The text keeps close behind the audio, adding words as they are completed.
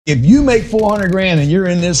If you make 400 grand and you're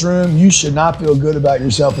in this room, you should not feel good about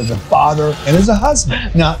yourself as a father and as a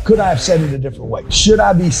husband. Now, could I have said it a different way? Should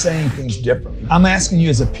I be saying things differently? I'm asking you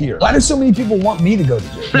as a peer. Why do so many people want me to go to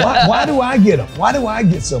jail? Why do I get them? Why do I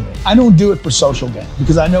get so many? I don't do it for social gain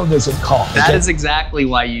because I know there's a cost. That is exactly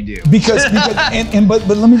why you do. But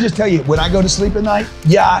let me just tell you, when I go to sleep at night,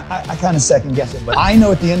 yeah, I kind of second guess it. But I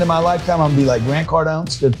know at the end of my lifetime, I'm gonna be like Grant Cardone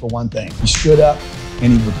stood for one thing. He stood up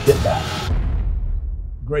and he would hit back.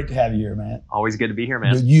 Great to have you here, man. Always good to be here,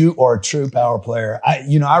 man. You are a true power player. I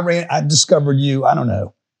discovered you, I don't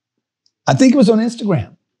know. I think it was on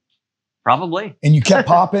Instagram. Probably. And you kept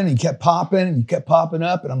popping and you kept popping and you kept popping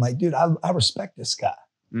up. And I'm like, dude, I respect this guy.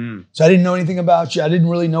 So I didn't know anything about you. I didn't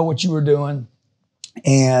really know what you were doing.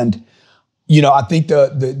 And, I think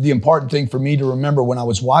the important thing for me to remember when I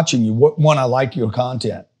was watching you, one, I liked your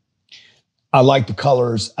content. I like the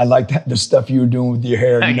colors. I like the stuff you were doing with your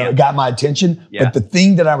hair. It got my attention. Yeah. But the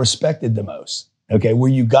thing that I respected the most,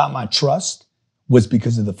 where you got my trust was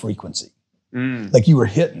because of the frequency. Like you were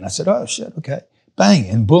hitting. I said, oh, shit, okay. Bang,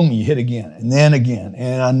 and boom, you hit again, and then again.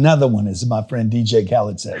 And another one, as my friend DJ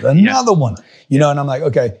Khaled says, another one. And I'm like,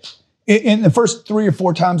 okay. In the first 3 or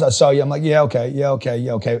 4 times I saw you, I'm like, yeah,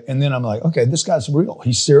 okay. And then I'm like, okay, this guy's real.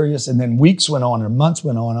 He's serious. And then weeks went on or months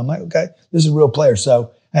went on. I'm like, okay, this is a real player.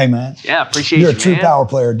 So, hey, man. Yeah, appreciate you, You're a true power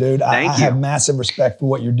player, dude. I have massive respect for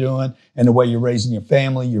what you're doing and the way you're raising your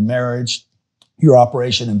family, your marriage, your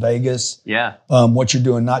operation in Vegas. Yeah. What you're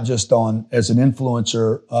doing, not just as an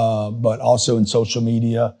influencer, but also in social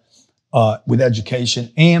media, with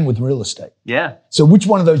education and with real estate. Yeah. So which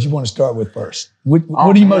one of those you want to start with first? What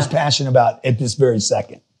are you most passionate about at this very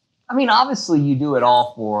second? I mean, obviously you do it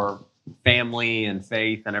all for family and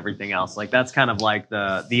faith and everything else. Like that's kind of like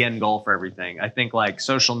the end goal for everything. I think like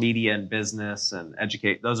social media and business and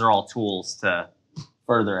educate, those are all tools to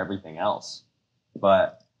further everything else.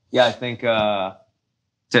 But yeah, I think to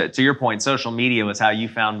your point, social media was how you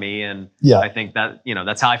found me. And I think that,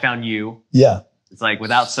 that's how I found you. Yeah. It's like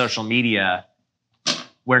without social media,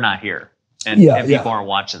 we're not here. And people aren't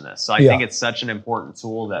watching this. So I think it's such an important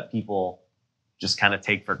tool that people just kind of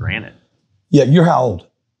take for granted. Yeah. You're how old?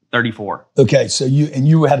 34. Okay, so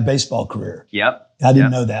you had a baseball career. Yep. I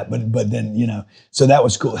didn't know that, but then so that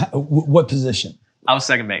was cool. What position? I was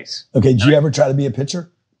second base. Okay, did you ever try to be a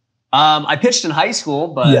pitcher? I pitched in high school,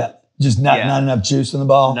 but just not enough juice in the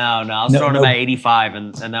ball. No, I was throwing about 85,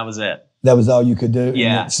 and that was it. That was all you could do.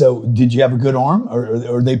 Yeah. So did you have a good arm,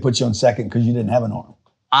 or they put you on second because you didn't have an arm?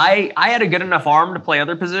 I had a good enough arm to play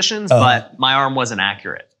other positions, but my arm wasn't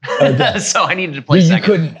accurate. Okay. So I needed to play second. You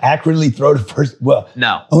couldn't accurately throw to first. Well,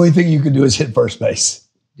 no. Only thing you could do is hit first base.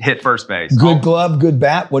 Hit first base. Good glove, good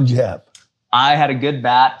bat. What did you have? I had a good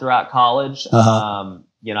bat throughout college. I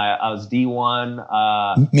was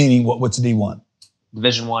D1. Meaning what's D1?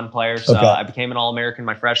 Division I player. So I became an All-American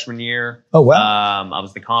my freshman year. Oh, wow. I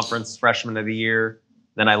was the conference freshman of the year.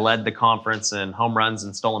 Then I led the conference in home runs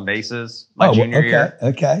and stolen bases my junior year.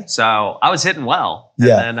 Okay. So I was hitting well.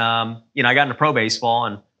 And then, I got into pro baseball,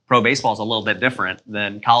 and pro baseball is a little bit different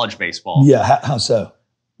than college baseball. Yeah. How so?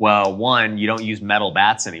 Well, one, you don't use metal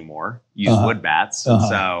bats anymore. You use wood bats.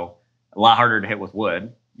 So a lot harder to hit with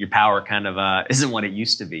wood. Your power kind of isn't what it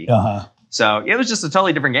used to be. So it was just a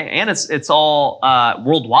totally different game. And it's all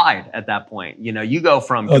worldwide at that point. You go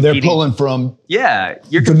from they're pulling from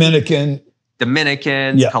you're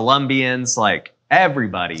Dominicans, Colombians, like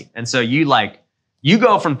everybody. And so you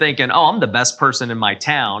go from thinking, oh, I'm the best person in my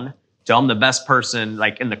town to I'm the best person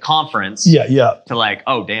like in the conference. To like,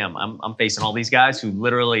 oh, damn, I'm facing all these guys who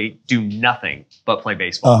literally do nothing but play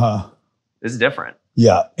baseball. This is different.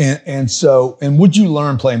 Yeah. And would you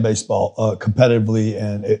learn playing baseball competitively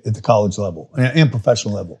and at the college level and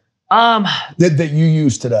professional level that you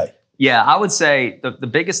use today? Yeah, I would say the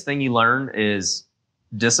biggest thing you learn is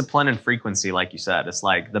discipline and frequency, like you said. It's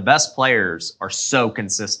like the best players are so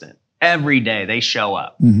consistent. Every day they show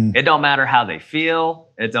up. It don't matter how they feel.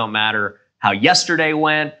 It don't matter how yesterday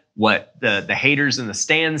went, what the haters in the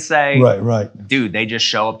stands say. Right. Dude, they just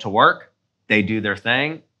show up to work. They do their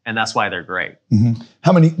thing. And that's why they're great.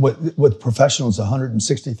 How many, what professionals,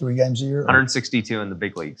 163 games a year? 162 in the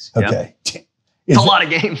big leagues. Okay. Yep. It's a lot of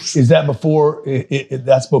games. Is that before,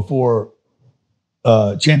 that's before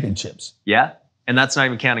championships? Yeah. And that's not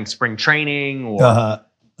even counting spring training or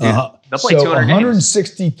they'll play 200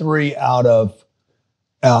 163 games.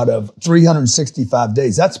 out of 365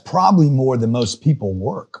 days. That's probably more than most people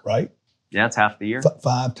work, right? Yeah, it's half the year.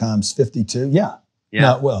 5 times 52. Yeah.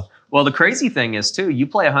 No, well, the crazy thing is too, you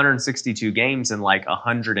play 162 games in like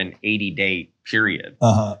 180-day period.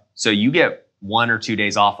 So you get 1 or 2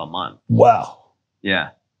 days off a month. Wow.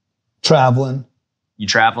 Yeah. Traveling. You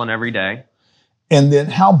traveling every day. And then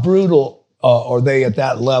how brutal are they at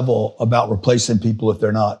that level about replacing people if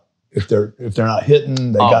they're not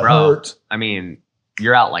hitting, they got hurt? I mean,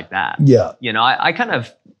 you're out like that. Yeah. You know, I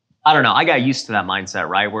don't know. I got used to that mindset,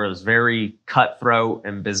 right? Where it was very cutthroat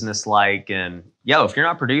and businesslike. And if you're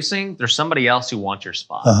not producing, there's somebody else who wants your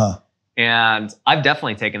spot. Uh-huh. And I've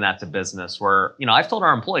definitely taken that to business where, I've told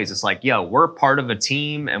our employees, it's like, we're part of a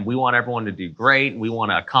team and we want everyone to do great. We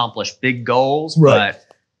want to accomplish big goals, right. But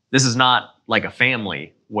this is not like a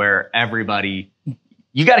family where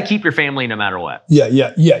you got to keep your family no matter what.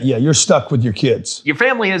 Yeah. You're stuck with your kids. Your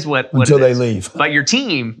family is what until it they is. leave. But your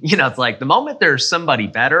team, it's like the moment there's somebody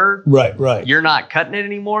better, right. You're not cutting it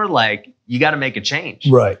anymore. Like you got to make a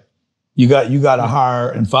change. Right. You got to hire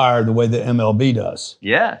and fire the way the MLB does.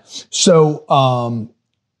 Yeah. So,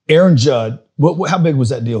 Aaron Judd, how big was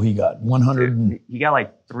that deal he got? 100? He got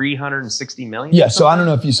like 360 million. Yeah. So I don't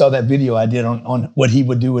know if you saw that video I did on what he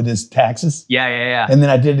would do with his taxes. Yeah. And then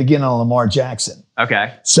I did it again on Lamar Jackson.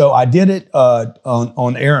 Okay. So I did it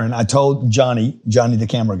on Aaron. I told Johnny the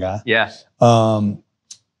camera guy. Yeah.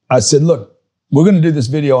 I said, look, we're going to do this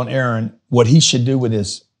video on Aaron, what he should do with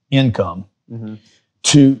his income. Mm-hmm.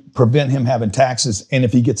 To prevent him having taxes, and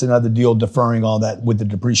if he gets another deal, deferring all that with the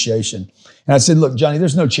depreciation. And I said, look, Johnny,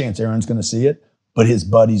 there's no chance Aaron's going to see it, but his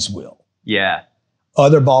buddies will. Yeah.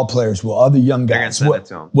 Other ball players will, other young guys. They're going to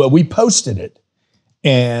send it to him. Well, we posted it,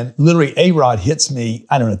 and literally A-Rod hits me,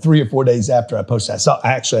 I don't know, 3 or 4 days after I posted. I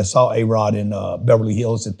saw A-Rod in Beverly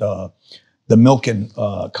Hills at the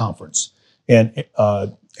Milken conference. And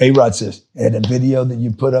A-Rod says, and a video that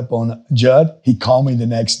you put up on Judd, he called me the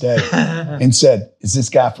next day and said, is this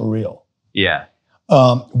guy for real? Yeah.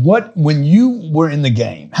 When you were in the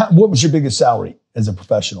game, what was your biggest salary as a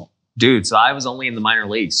professional? Dude, so I was only in the minor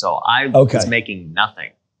leagues. So I was making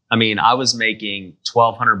nothing. I mean, I was making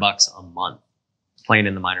 $1,200 a month playing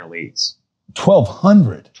in the minor leagues.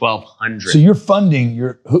 $1,200? $1,200. So you're funding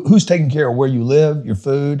who's taking care of where you live, your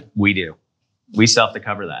food? We do. We still have to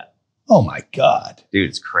cover that. Oh my God. Dude,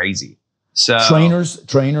 it's crazy. So trainers,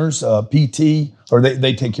 PT, or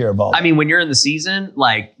they take care of all that? I mean, when you're in the season,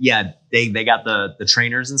 like, they got the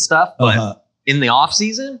trainers and stuff, but in the off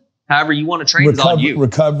season, however you want to train is on you.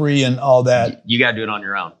 Recovery and all that. You got to do it on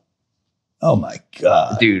your own. Oh my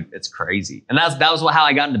God. Dude, it's crazy. And that was how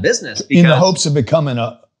I got into business. In the hopes of becoming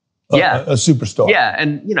a superstar. Yeah.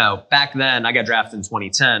 And, back then I got drafted in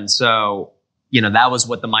 2010. So, that was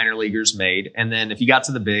what the minor leaguers made. And then if you got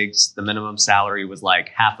to the bigs, the minimum salary was like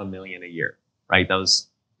 $500,000 a year, right? That was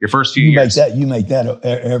your first few years. You make that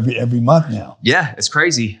every month now. Yeah, it's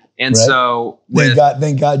crazy. And right? So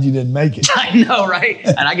thank God you didn't make it. I know, right?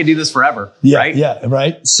 And I could do this forever, right? Yeah,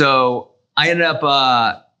 right. So I ended up,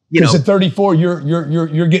 because at 34,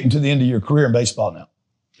 you're getting to the end of your career in baseball now.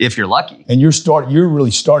 If you're lucky. And you're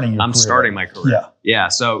really starting your career. I'm starting my career. Yeah. Yeah.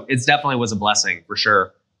 So it definitely was a blessing for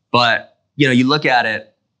sure. But you look at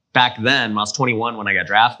it back then, when I was 21, when I got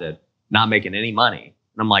drafted, not making any money.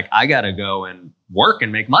 And I'm like, I got to go and work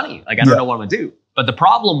and make money. Like, I don't know what I'm going to do. But the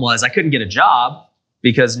problem was I couldn't get a job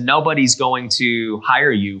because nobody's going to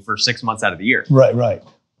hire you for 6 months out of the year. Right.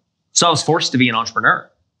 So I was forced to be an entrepreneur.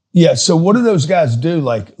 Yeah. So what do those guys do?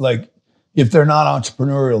 Like if they're not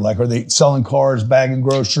entrepreneurial, like are they selling cars, bagging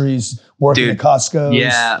groceries, working at Costco?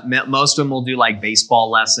 Yeah, most of them will do like baseball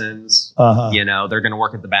lessons. They're going to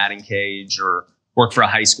work at the batting cage or work for a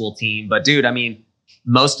high school team. But dude, I mean,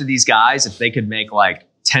 most of these guys, if they could make like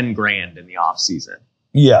 10 grand in the off season,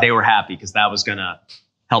 they were happy because that was going to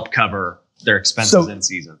help cover their expenses in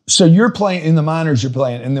season. So you're playing in the minors,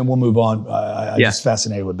 and then we'll move on. I'm just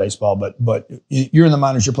fascinated with baseball, but you're in the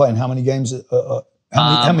minors, you're playing how many games?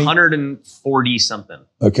 How many? 140 something.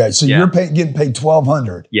 Okay, so you're getting paid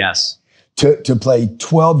 $1,200. Yes. To play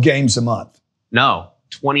 12 games a month. No,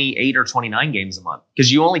 28 or 29 games a month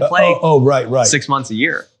because you only play. Right. 6 months a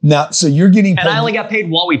year. Now, so you're getting paid. And I only got paid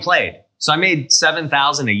while we played, so I made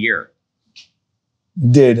 $7,000 a year.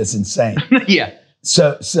 Dude, it's insane. Yeah.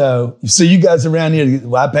 So you guys around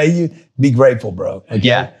here, I pay you. Be grateful, bro. Okay?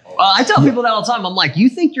 Yeah. I tell people that all the time. I'm like, you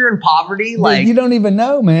think you're in poverty? Like, you don't even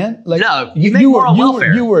know, man. Like, no, you make more on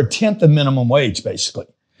welfare. You were a tenth of minimum wage, basically.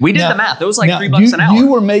 We did the math. It was like $3 an hour. You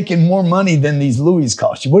were making more money than these Louis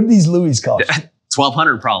cost you. What did these Louis cost you?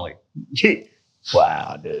 $1,200 probly.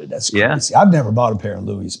 Wow, dude, that's crazy. Yeah. I've never bought a pair of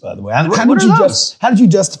Louis, by the way. How did you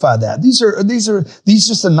justify that? These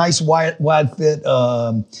just a nice wide fit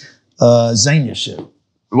Xenia shoe.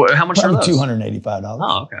 How much are those? $285.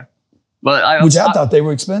 Oh, okay. But I thought they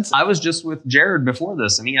were expensive. I was just with Jared before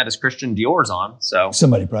this, and he had his Christian Dior's on. So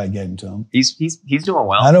somebody probably gave them to him. He's doing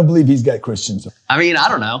well. I don't believe he's got Christians. I mean, I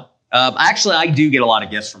don't know. Actually, I do get a lot of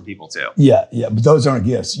gifts from people too. Yeah, but those aren't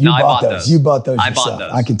gifts. You bought those. You bought those yourself. I bought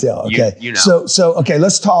those. I can tell. Okay. You know. So okay,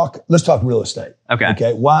 let's talk real estate.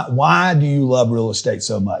 Okay. Why do you love real estate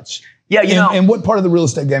so much? Yeah, and what part of the real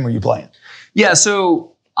estate game are you playing? Yeah,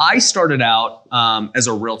 so I started out as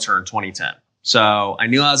a realtor in 2010. So I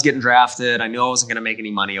knew I was getting drafted. I knew I wasn't going to make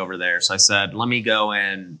any money over there. So I said, let me go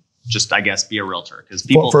and just, I guess, be a realtor. Because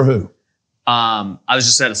people for who? I was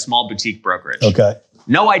just at a small boutique brokerage. Okay.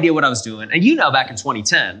 No idea what I was doing. And back in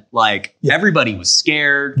 2010, everybody was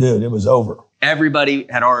scared. Dude, it was over. Everybody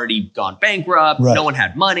had already gone bankrupt. Right. No one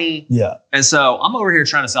had money. Yeah. And so I'm over here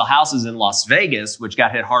trying to sell houses in Las Vegas, which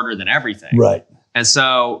got hit harder than everything. Right. And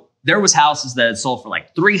so there was houses that had sold for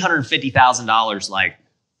 $350,000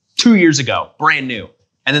 2 years ago, brand new.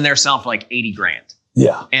 And then they're selling for $80,000.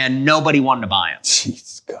 Yeah. And nobody wanted to buy them.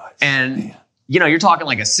 Jesus God. And, you're talking a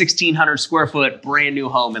 1,600 square foot brand new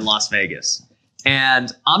home in Las Vegas.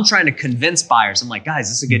 And I'm trying to convince buyers. I'm like, guys,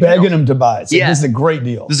 this is a good deal. Begging them to buy it. So this is a great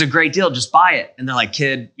deal. This is a great deal. Just buy it. And they're like,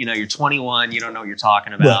 kid, you're 21. You don't know what you're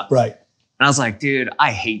talking about. Right. And I was like, dude,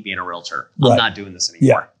 I hate being a realtor. I'm not doing this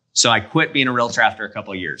anymore. Yeah. So I quit being a realtor after a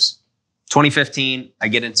couple of years. 2015, I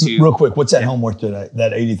get into... Real quick, what's that home worth today?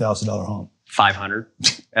 That $80,000 home? 500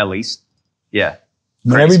 at least. Yeah.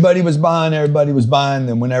 When everybody was buying,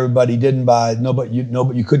 then when everybody didn't buy,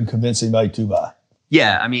 you couldn't convince anybody to buy.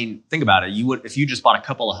 Yeah, I mean, think about it. You would, if you just bought a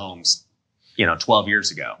couple of homes, 12 years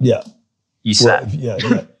ago. Yeah. You said.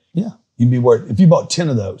 Well, yeah. You'd be worth, if you bought 10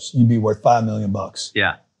 of those, you'd be worth $5 million.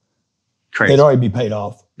 Yeah. Crazy. They'd already be paid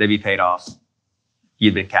off. They'd be paid off.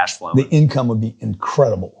 You'd been cash flowing. The income would be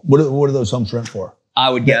incredible. What are those homes rent for? I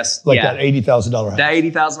would guess. That $80,000 house. That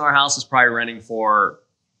 $80,000 house is probably renting for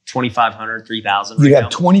 $2,500, $3,000. You have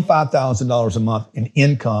 $25,000 a month in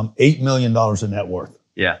income, $8 million in net worth.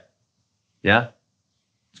 Yeah. Yeah.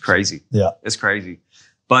 It's crazy. Yeah. It's crazy.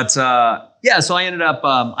 But so I ended up,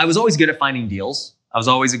 I was always good at finding deals. I was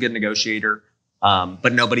always a good negotiator.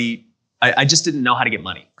 But I just didn't know how to get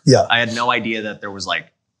money. Yeah. I had no idea that there was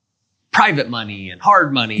private money and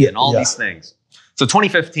hard money and all these things. So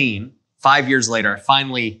 2015, 5 years later, I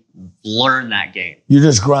finally learned that game. You're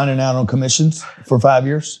just grinding out on commissions for 5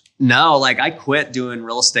 years? No, I quit doing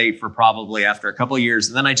real estate for probably after a couple of years.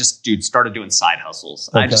 And then I just, started doing side hustles.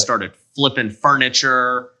 Okay. I just started flipping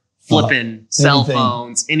furniture, flipping cell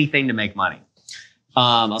phones, anything to make money.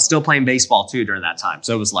 I was still playing baseball too during that time.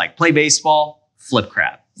 So it was play baseball, flip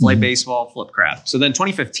crap. Play baseball, flip crap. So then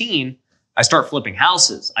 2015, I start flipping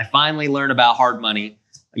houses. I finally learned about hard money.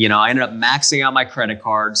 I ended up maxing out my credit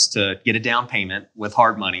cards to get a down payment with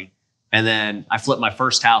hard money. And then I flipped my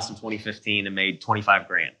first house in 2015 and made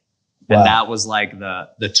 $25,000. Wow. And that was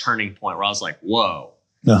the turning point where I was like, whoa,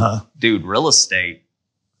 dude, real estate,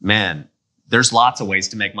 man, there's lots of ways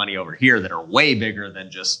to make money over here that are way bigger than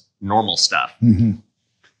just normal stuff. Mm-hmm.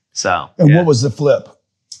 So. And what was the flip?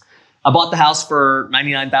 I bought the house for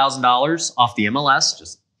 $99,000 off the MLS,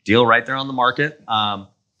 just deal right there on the market.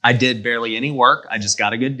 I did barely any work. I just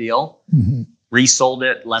got a good deal. Mm-hmm. Resold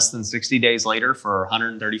it less than 60 days later for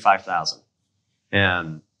 $135,000.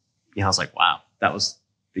 And I was like, wow, that was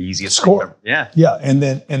the easiest score. Thing ever. Yeah. Yeah. And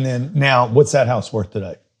then now what's that house worth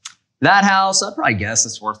today? That house, I'd probably guess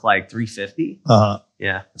it's worth $350.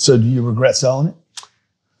 Yeah. So do you regret selling it?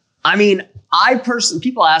 I mean,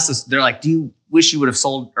 people ask us, they're like, do you wish you would have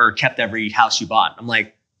sold or kept every house you bought? I'm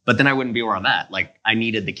like, but then I wouldn't be where I'm at. I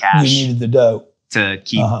needed the cash. You needed the dough. To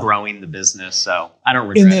keep growing the business. So I don't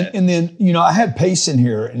regret it. And then, I had Pace in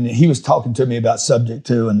here and he was talking to me about subject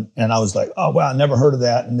to, and I was like, oh, wow, I never heard of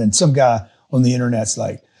that. And then some guy on the internet's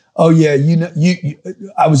like, oh yeah,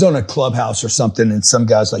 I was on a Clubhouse or something and some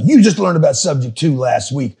guy's like, you just learned about subject to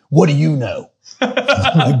last week. What do you know?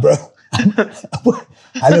 I'm like, bro,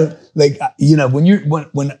 I don't when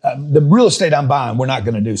the real estate I'm buying, we're not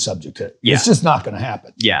going to do subject to. Yeah. It's just not going to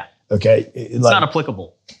happen. Yeah. Okay. It's not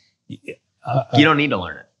applicable. You don't need to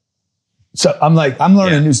learn it. So I'm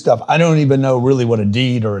learning new stuff. I don't even know really what a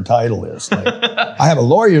deed or a title is. I have a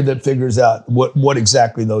lawyer that figures out what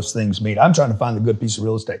exactly those things mean. I'm trying to find a good piece of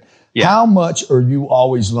real estate. Yeah. How much are you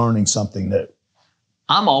always learning something new?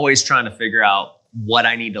 I'm always trying to figure out what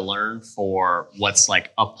I need to learn for what's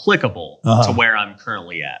applicable to where I'm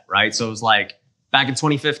currently at. Right. So it was back in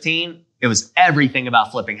 2015, it was everything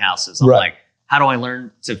about flipping houses. I'm like, how do I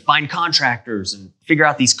learn to find contractors and figure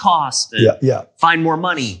out these costs and find more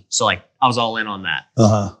money? So I was all in on that.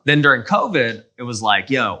 Then during COVID, it was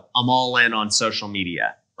yo, I'm all in on social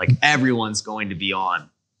media. Everyone's going to be on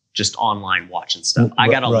just online watching stuff. I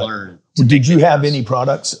got to learn. Did you have any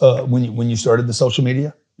products when you started the social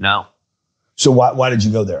media? No. So why did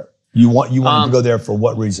you go there? You wanted to go there for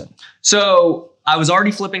what reason? So I was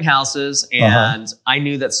already flipping houses, and I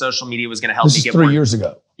knew that social media was going to help me get 3 years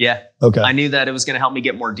ago. Yeah. Okay. I knew that it was going to help me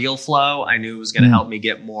get more deal flow. I knew it was going to help me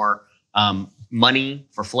get more money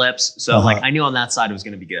for flips. So like I knew on that side it was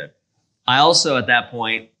going to be good. I also at that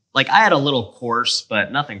point, like I had a little course,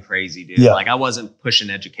 but nothing crazy, dude. Yeah. Like I wasn't pushing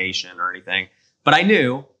education or anything, but I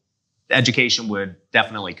knew education would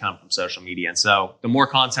definitely come from social media. And so the more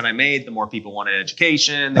content I made, the more people wanted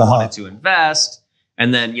education, they wanted to invest.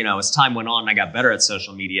 And then, you know, as time went on, I got better at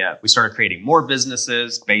social media. We started creating more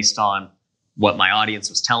businesses based on what my audience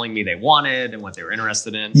was telling me they wanted and what they were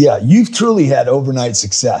interested in. Yeah, you've truly had overnight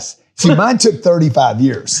success. See, mine took 35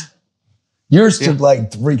 years. Yours took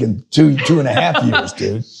like freaking 2.5 years,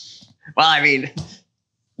 dude. Well, I mean,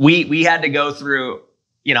 we had to go through,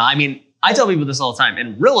 you know, I mean, I tell people this all the time.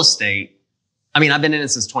 In real estate, I mean, I've been in it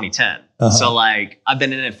since 2010. So like, I've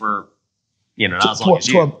been in it for, you know, not as long as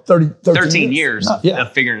you. 13 years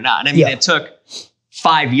of figuring it out. And I mean, it took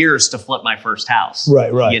 5 years to flip my first house.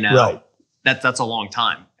 Right, you know, that's a long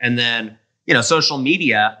time. And then, you know, social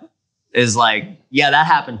media is like, that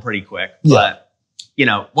happened pretty quick. But, you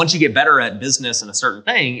know, once you get better at business and a certain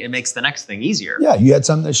thing, it makes the next thing easier. Yeah, you had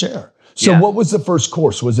something to share. So what was the first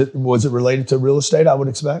course? Was it related to real estate, I would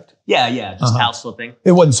expect? Yeah, just house flipping.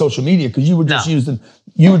 It wasn't social media because you were just using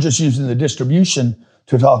the distribution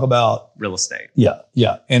to talk about real estate. Yeah.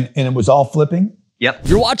 And it was all flipping? Yep. If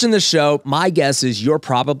you're watching this show, my guess is you're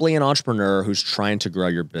probably an entrepreneur who's trying to grow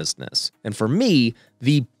your business. And for me,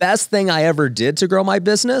 the best thing I ever did to grow my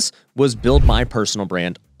business was build my personal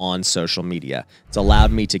brand on social media. It's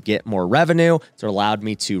allowed me to get more revenue, it's allowed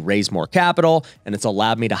me to raise more capital, and it's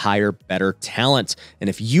allowed me to hire better talent. And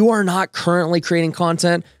if you are not currently creating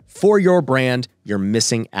content for your brand, you're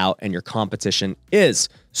missing out and your competition is.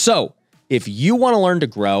 So if you want to learn to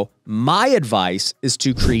grow, my advice is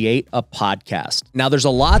to create a podcast. Now, there's a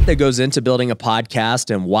lot that goes into building a podcast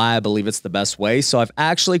and why I believe it's the best way. So I've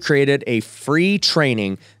actually created a free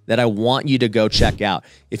training that I want you to go check out.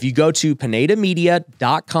 If you go to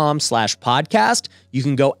pinedamedia.com/podcast, you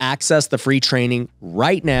can go access the free training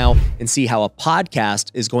right now and see how a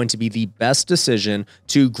podcast is going to be the best decision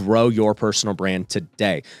to grow your personal brand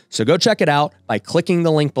today. So go check it out by clicking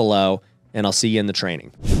the link below, and I'll see you in the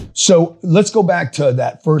training. So let's go back to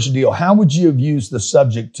that first deal. How would you have used the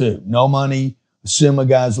subject to? No money, assume a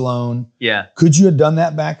guy's loan. Yeah. Could you have done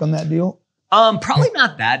that back on that deal? Probably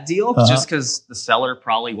not that deal, just because the seller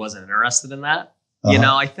probably wasn't interested in that. You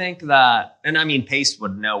know, I think that, and I mean, Pace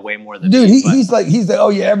would know way more than dude. me, He's like, oh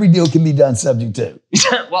yeah, every deal can be done subject to.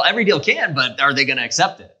 Well, every deal can, but are they going to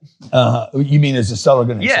accept it? You mean is the seller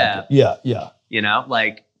going to accept it? Yeah. You know,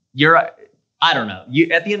 like I don't know.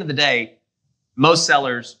 At the end of the day, most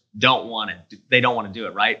sellers don't want it. They don't want to do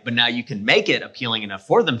it, right? But now you can make it appealing enough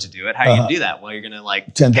for them to do it. How are you going to do that? Well, you're going to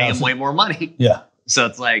like pay them way more money. Yeah. So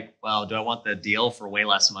it's like, well, do I want the deal for way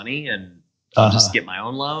less money and I'll just get my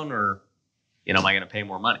own loan, or, you know, am I going to pay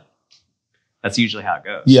more money? That's usually how it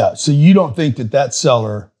goes. Yeah. So you don't think that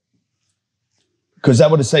seller, because that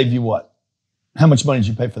would have saved you what? How much money did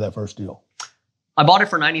you pay for that first deal? I bought it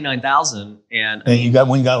for $99,000, and you got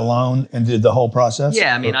a loan and did the whole process.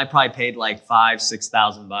 Yeah, I mean, I probably paid like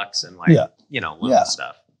 $5,000-6,000 and like you know, loan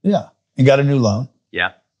stuff. Yeah, and got a new loan.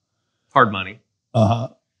 Yeah, hard money.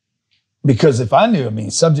 Because if I knew, I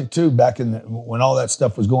mean, subject to back in when all that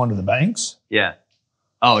stuff was going to the banks. Yeah.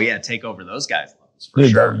 Oh yeah, take over those guys' loans for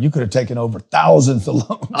Dude, sure. You could have taken over thousands of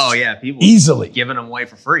loans. Oh yeah, people easily giving them away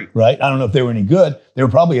for free. Right. I don't know if they were any good. They were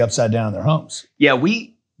probably upside down in their homes. Yeah,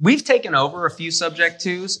 we've taken over a few subject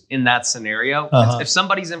twos in that scenario. If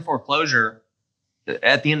somebody's in foreclosure,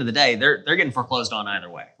 at the end of the day, they're getting foreclosed on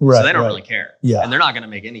either way. Right, so they don't really care. Yeah. And they're not going to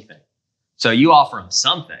make anything. So you offer them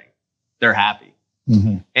something, they're happy.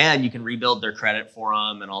 And you can rebuild their credit for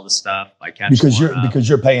them and all this stuff by catching because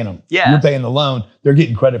you're paying them. Yeah. You're paying the loan. They're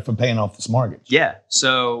getting credit for paying off this mortgage. Yeah.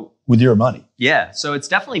 So with your money. Yeah. So it's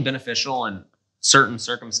definitely beneficial in certain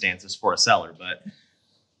circumstances for a seller. But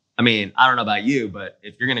I mean, I don't know about you, but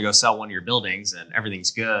if you're going to go sell one of your buildings and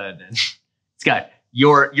everything's good and it's got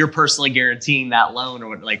you're personally guaranteeing that loan,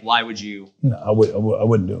 or like, why would you? No, I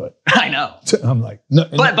wouldn't do it. I know. I'm like, no.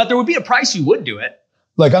 But there would be a price you would do it.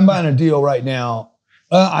 Like I'm buying a deal right now.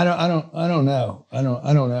 I don't know. I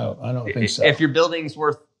don't think so. If your building's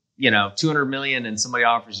worth, you know, 200 million and somebody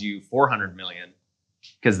offers you 400 million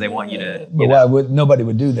because they want you to, nobody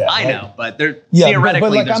would do that. I right? know, but theoretically,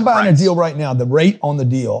 but like I'm buying a deal right now. The rate on the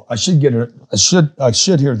deal, I should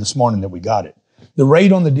hear this morning that we got it. The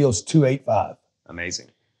rate on the deal is 285. Amazing.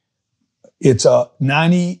 It's a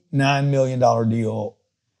 $99 million deal,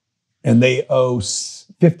 and they owe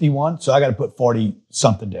 51. So I got to put 40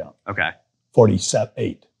 something down. Okay.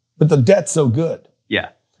 48. but the debt's so good. Yeah.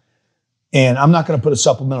 And I'm not going to put a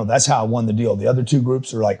supplemental. That's how I won the deal. The other two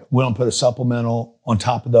groups are like, we don't put a supplemental on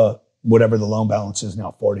top of the whatever the loan balance is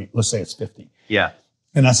now, 40. Let's say it's 50. Yeah.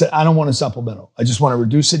 And I said, I don't want a supplemental. I just want to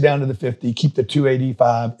reduce it down to the 50, keep the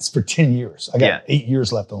 285. It's for 10 years. I got 8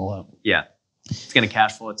 years left on the loan. Yeah. It's going to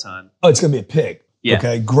cash flow a ton. Oh, it's going to be a pig. Yeah.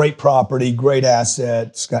 Okay. Great property, great asset.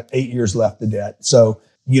 It's got 8 years left of debt. So,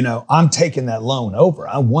 you know, I'm taking that loan over.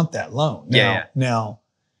 I want that loan. Now,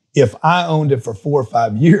 if I owned it for 4 or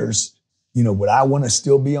 5 years, you know, would I want to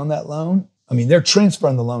still be on that loan? I mean, they're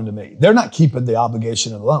transferring the loan to me. They're not keeping the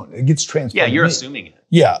obligation of the loan. It gets transferred. Yeah, you're to me. assuming it.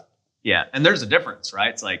 Yeah. Yeah. And there's a difference, right?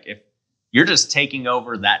 It's like if you're just taking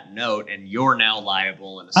over that note and you're now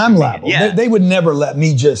liable. And I'm liable. Yeah. They would never let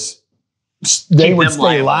me just, they Keep would them stay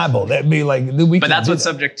liable. liable. That'd be like, But that's what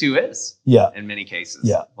subject to is. Yeah. In many cases.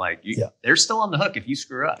 Yeah. Like they're still on the hook if you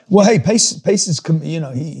screw up. Well, hey, Pace is, you know,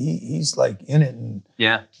 he's like in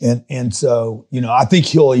it. And so, you know, I think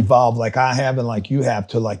he'll evolve like I have and like you have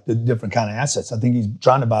to like the different kind of assets. I think he's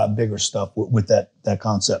trying to buy bigger stuff with that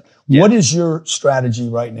concept. Yeah. What is your strategy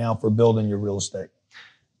right now for building your real estate?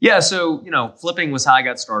 Yeah. So, you know, flipping was how I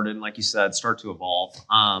got started. And like you said, start to evolve.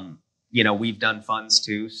 You know, we've done funds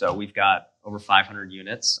too. So we've got over 500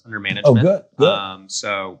 units under management. Oh, good.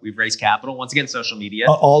 So we've raised capital. Once again, social media.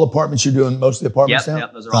 All apartments, you're doing most of the apartments now?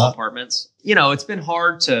 Yep, those are all apartments. You know, it's been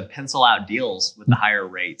hard to pencil out deals with the higher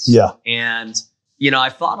rates. Yeah. And, you know,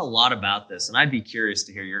 I've thought a lot about this and I'd be curious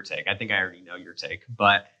to hear your take. I think I already know your take,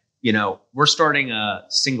 but, you know, we're starting a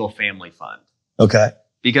single family fund. Okay.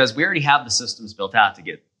 Because we already have the systems built out to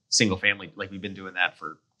get single family. Like we've been doing that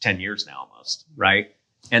for 10 years now almost, right?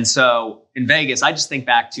 And so in Vegas, I just think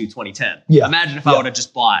back to 2010. Yeah. Imagine if I would have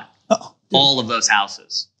just bought all of those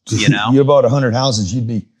houses, you know? You bought 100 houses, you'd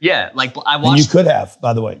be. Yeah. Like I watched. And you could have,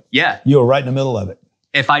 by the way. Yeah. You were right in the middle of it.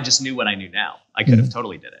 If I just knew what I knew now, I could have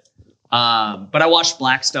totally did it. But I watched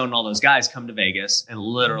Blackstone and all those guys come to Vegas and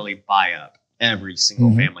literally buy up every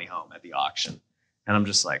single family home at the auction. And I'm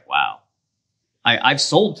just like, wow. I've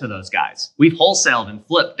sold to those guys. We've wholesaled and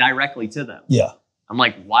flipped directly to them. Yeah. I'm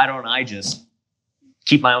like, why don't I just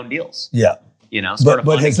keep my own deals? Yeah. You know,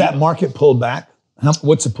 but has that market pulled back?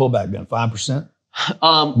 What's the pullback been? 5%?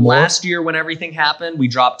 Last year when everything happened, we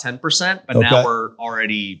dropped 10%, but now we're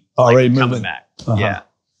already moving coming back. Yeah.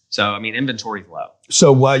 So, I mean, inventory's low.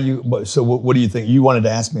 So what do you think? You wanted to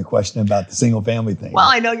ask me a question about the single family thing. Well,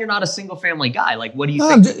 I know you're not a single family guy. Like, what do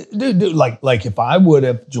you think? Dude, like if I would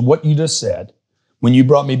have, what you just said, when you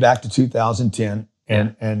brought me back to 2010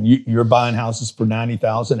 and you're buying houses for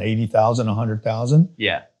 90,000, 80,000, 100,000.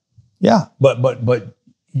 Yeah. Yeah. But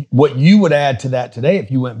what you would add to that today,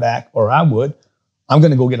 if you went back, or I would, I'm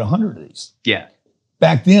going to go get 100 of these. Yeah.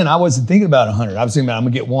 Back then, I wasn't thinking about 100. I was thinking about, I'm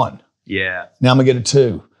going to get one. Yeah. Now I'm going to get a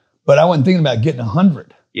 2. But I wasn't thinking about getting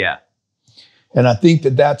 100. Yeah. And I think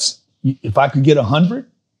that's, if I could get 100.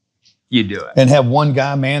 You do it. And have one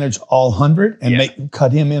guy manage all 100 and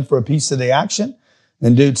cut him in for a piece of the action.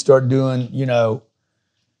 And dude start doing, you know,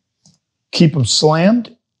 keep them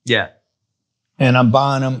slammed. Yeah. And I'm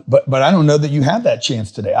buying them, but I don't know that you have that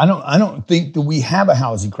chance today. I don't think that we have a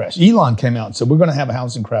housing crash. Elon came out and said, we're going to have a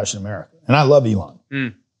housing crash in America. And I love Elon.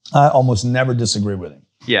 I almost never disagree with him.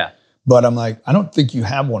 Yeah. But I'm like, I don't think you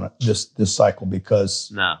have one this cycle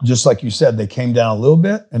because just like you said, they came down a little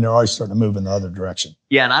bit and they're already starting to move in the other direction.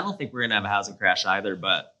 Yeah. And I don't think we're going to have a housing crash either,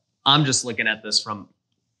 but I'm just looking at this from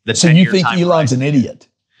the 10-year So you think time Elon's horizon. an idiot?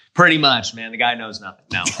 Pretty much, man. The guy knows nothing.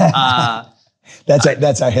 No.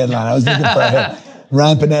 That's our headline. I was looking for a headline.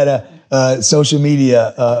 Ryan Pineda, social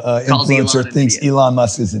media influencer, thinks Elon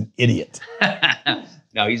Musk is an idiot.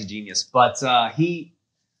 No, he's a genius. But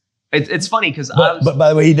it's funny because but by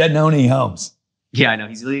the way, he doesn't own any homes. Yeah, I know.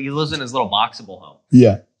 He lives in his little boxable home.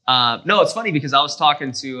 Yeah. No, it's funny because I was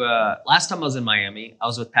talking to last time I was in Miami, I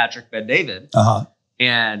was with Patrick Bet-David.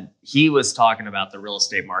 And he was talking about the real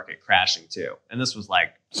estate market crashing too. And this was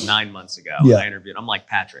like 9 months ago. Yeah. I interviewed. I'm like,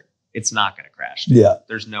 Patrick, it's not going to crash. Dude. Yeah.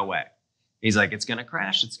 There's no way. He's like, it's going to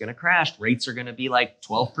crash. It's going to crash. Rates are going to be like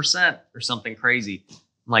 12% or something crazy.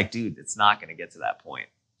 I'm like, dude, it's not going to get to that point.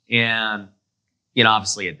 And, you know,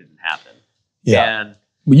 obviously it didn't happen. Yeah. And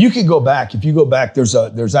well, you can go back. If you go back, there's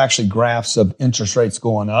actually graphs of interest rates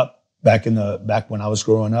going up back when I was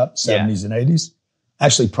growing up, 70s and 80s.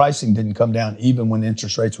 Actually, pricing didn't come down even when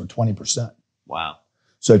interest rates were 20%. Wow.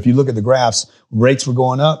 So if you look at the graphs, rates were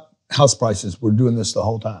going up, house prices were doing this the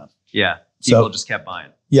whole time. Yeah. People just kept buying.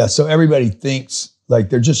 Yeah. So everybody thinks like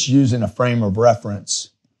they're just using a frame of reference.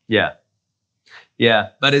 Yeah. Yeah.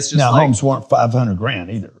 But it's just now like, homes weren't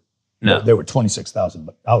 $500,000 either. No. They were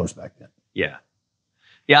 $26,000 back then. Yeah.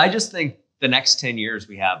 Yeah. I just think the next 10 years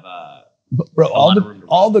we have Bro,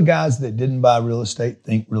 all the guys that didn't buy real estate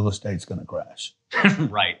think real estate's going to crash.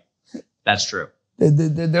 Right. That's true.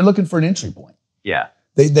 They're looking for an entry point. Yeah.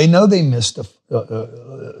 They know they missed a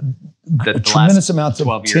tremendous amount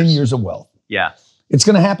of 10 years of wealth. Yeah. It's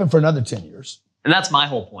going to happen for another 10 years. And that's my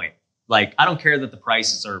whole point. Like, I don't care that the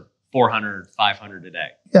prices are 400, 500 a day.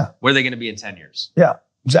 Yeah. Where are they going to be in 10 years? Yeah,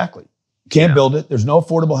 exactly. Can't build it. There's no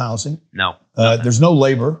affordable housing. No. There's no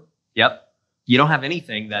labor. Yep. You don't have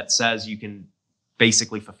anything that says you can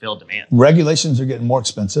basically fulfill demand. Regulations are getting more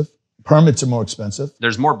expensive. Permits are more expensive.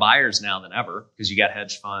 There's more buyers now than ever because you got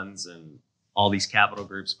hedge funds and all these capital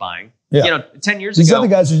groups buying. Yeah. You know, 10 years These ago. other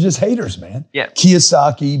guys are just haters, man. Yeah.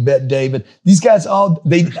 Kiyosaki, Bet David. These guys I'm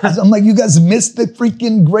like, you guys missed the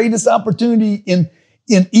freaking greatest opportunity in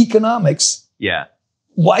economics. Yeah.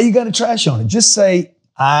 Why you got to trash on it? Just say,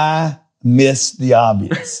 I missed the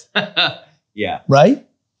obvious. Yeah. Right?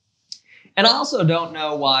 And I also don't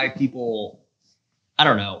know why people, I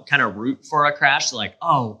don't know, kind of root for a crash. Like,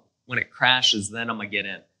 oh, when it crashes, then I'm going to get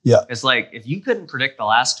in. Yeah. It's like, if you couldn't predict the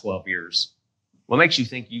last 12 years, what makes you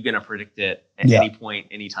think you're going to predict it at any point,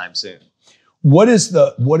 anytime soon?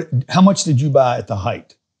 How much did you buy at the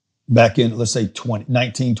height back in, let's say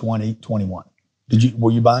 19, 20, 21?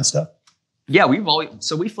 Were you buying stuff? Yeah, we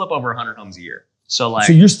flip over 100 homes a year. So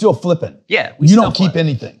you're still flipping. Yeah. You don't keep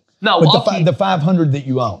anything. No, but the 500 that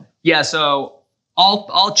you own. Yeah. So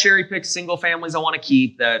I'll cherry pick single families I want to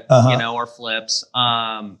keep that, are flips.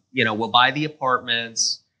 We'll buy the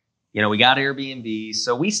apartments. We got Airbnb.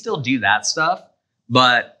 So we still do that stuff.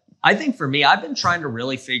 But I think for me, I've been trying to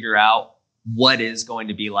really figure out what is going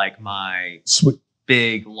to be like my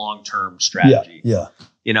big long-term strategy. Yeah.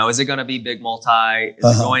 Is it going to be big multi?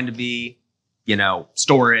 Is it going to be,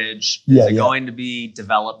 storage? Is it going to be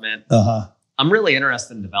development? I'm really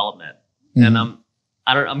interested in development. Mm-hmm. And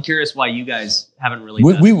I'm curious why you guys haven't really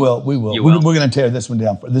We will. We're will? going to tear this one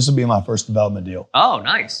down. This will be my first development deal. Oh,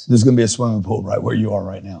 nice. There's going to be a swimming pool right where you are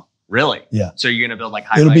right now. Really? Yeah. So you're going to build like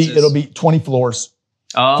high-rises? It'll be 20 floors,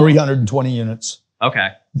 320 units. Okay.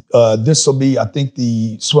 This will be, I think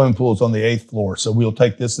the swimming pool is on the 8th floor. So we'll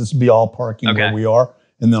take this will be all parking where we are.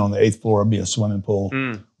 And then on the 8th floor will be a swimming pool.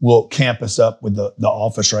 We'll campus up with the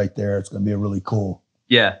office right there. It's going to be a really cool.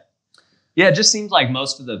 Yeah. Yeah. It just seems like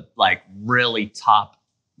most of the like really top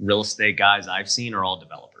real estate guys I've seen are all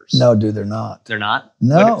developers. No, dude, they're not. They're not?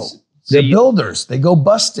 No. They're builders. They go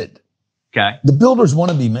busted. Okay. The builders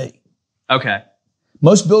want to be me. Okay.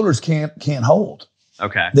 Most builders can't hold.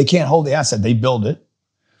 Okay. They can't hold the asset. They build it.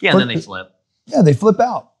 Yeah, and then they flip. Yeah, they flip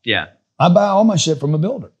out. Yeah. I buy all my shit from a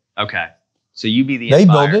builder. Okay. So you be the They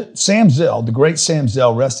buyer. build it. Sam Zell, the great Sam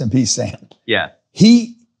Zell, rest in peace, Sam. Yeah.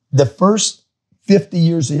 The first 50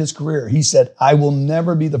 years of his career, he said, I will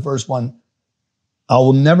never be the first one. I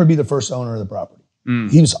will never be the first owner of the property.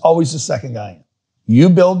 He was always the second guy in. You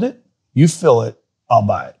build it, you fill it, I'll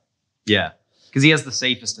buy it. Yeah. Because he has the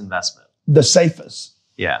safest investment. The safest.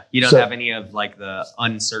 Yeah. You don't have any of like the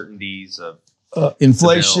uncertainties of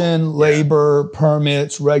inflation, labor,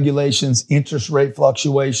 permits, regulations, interest rate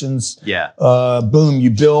fluctuations. Yeah. Boom,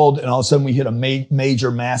 you build, and all of a sudden we hit a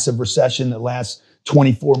major, massive recession that lasts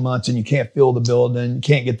 24 months, and you can't fill the building. You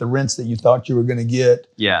can't get the rents that you thought you were going to get.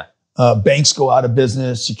 Yeah. Banks go out of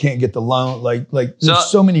business. You can't get the loan. There's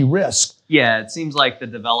so many risks. Yeah, it seems like the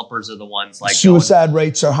developers are the ones like suicide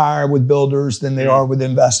rates are higher with builders than they are with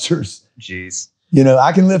investors. Jeez.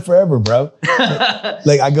 I can live forever, bro.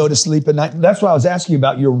 I go to sleep at night. That's why I was asking you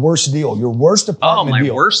about your worst deal, your worst apartment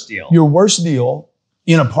deal. Oh, my worst deal. Your worst deal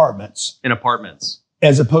in apartments. In apartments.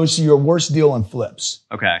 As opposed to your worst deal in flips.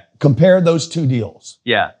 Okay. Compare those two deals.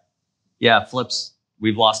 Yeah. Yeah, flips.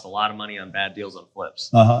 We've lost a lot of money on bad deals on flips.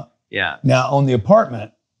 Uh-huh. Yeah. Now, on the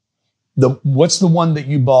apartment, what's the one that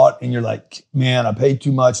you bought and you're like, man, I paid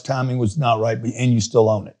too much, timing was not right, and you still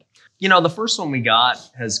own it? The first one we got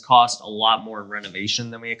has cost a lot more in renovation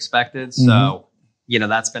than we expected. So,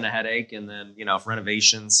 that's been a headache. And then, if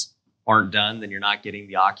renovations aren't done, then you're not getting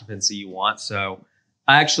the occupancy you want. So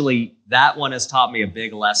that one has taught me a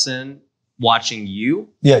big lesson watching you.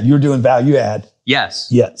 Yeah, you're doing value add. Yes.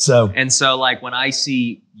 Yeah. So when I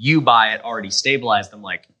see you buy it already stabilized, I'm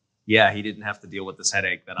like, yeah, he didn't have to deal with this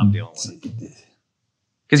headache that I'm dealing with.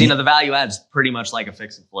 Because, the value add is pretty much like a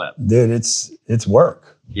fix and flip. Dude, it's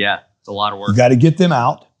work. Yeah, it's a lot of work. You got to get them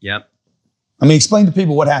out. Yep. Explain to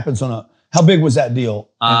people what happens how big was that deal?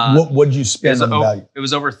 What did you spend on the value? It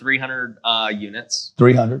was over 300 units.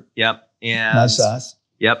 300? Yep. And nice size.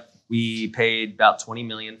 Yep. We paid about $20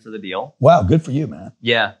 million for the deal. Wow, good for you, man.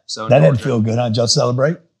 Yeah. So that didn't feel good, huh? Did y'all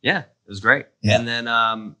celebrate? Yeah, it was great. Yeah. And then,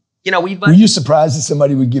 were you surprised that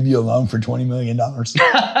somebody would give you a loan for $20 million?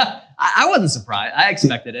 I wasn't surprised. I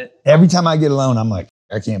expected it. Every time I get a loan, I'm like,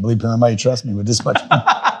 I can't believe somebody trusts me with this much money.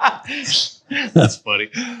 That's funny.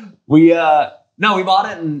 We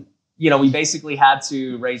bought it, and we basically had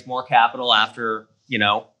to raise more capital after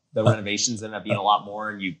the renovations ended up being a lot more,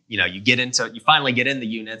 and you finally get in the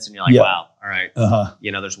units, and you're like, wow, all right,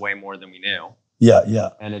 there's way more than we knew. Yeah.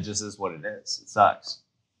 And it just is what it is. It sucks.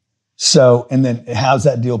 So, and then how's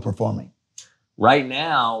that deal performing? Right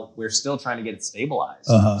now, we're still trying to get it stabilized.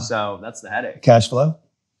 So that's the headache. Cash flow?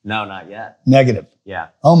 No, not yet. Negative. Yeah.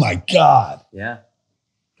 Oh my God. Yeah.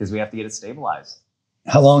 Because we have to get it stabilized.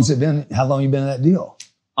 How long you been in that deal?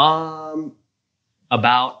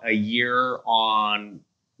 About a year on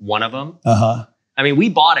one of them. I mean, we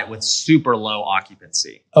bought it with super low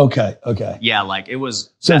occupancy. Okay. Yeah, like it was.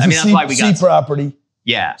 So that's why we got C property.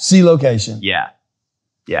 Yeah. C location. Yeah.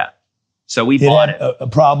 So we bought it. A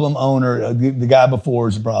problem owner. The guy before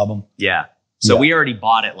is a problem. Yeah. So we already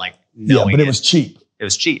bought it like knowing. Yeah, but it was cheap. It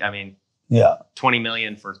was cheap. I mean, yeah, $20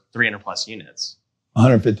 million for 300 plus units.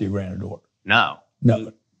 150 grand a door. No.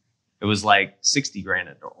 It was like 60 grand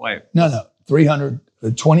a door. Wait. No.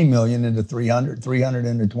 20 million into 300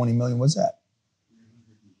 into 20 million. What's that?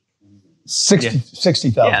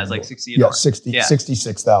 60,000. Yeah, it was like 60 a door.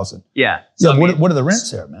 66,000. Yeah. So what are the rents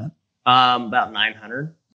there, man? About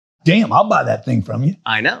 900. Damn, I'll buy that thing from you.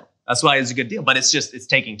 I know. That's why it's a good deal, but it's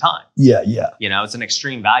taking time. Yeah. It's an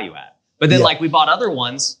extreme value add. But then we bought other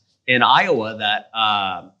ones in Iowa that,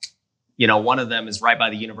 one of them is right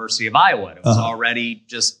by the University of Iowa. It was already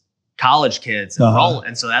just college kids and rolling.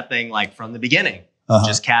 And so that thing, like from the beginning,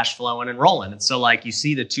 just cash flowing and rolling. And so like you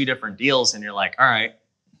see the two different deals and you're like, all right,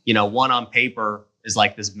 one on paper is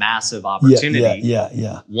like this massive opportunity.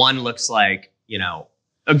 Yeah. One looks like,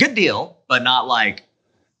 a good deal, but not like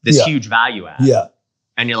this huge value add. Yeah.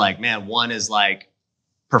 And you're like, man, one is like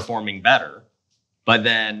performing better. But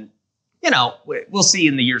then, we'll see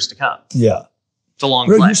in the years to come. Yeah. It's a long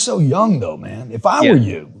play. You're so young though, man. If I were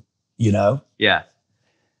you, Yeah.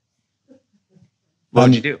 What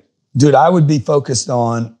would you do? Dude, I would be focused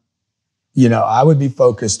on,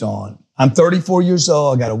 I'm 34 years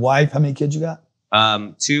old. I got a wife. How many kids you got?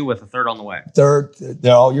 2 with a third on the way. Third,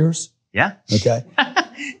 they're all yours? Yeah. Okay.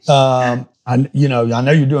 I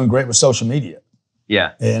know you're doing great with social media.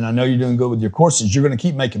 Yeah. And I know you're doing good with your courses. You're going to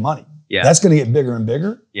keep making money. Yeah. That's going to get bigger and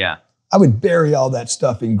bigger. Yeah. I would bury all that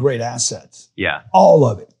stuff in great assets. Yeah. All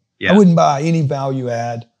of it. Yeah. I wouldn't buy any value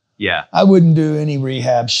add. Yeah. I wouldn't do any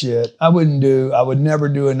rehab shit. I would never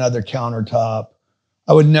do another countertop.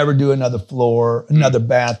 I would never do another floor, another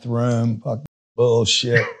bathroom. Fuck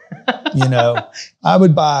bullshit. I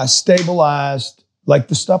would buy stabilized, like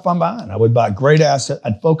the stuff I'm buying. I would buy great asset.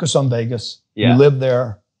 I'd focus on Vegas. Yeah. You live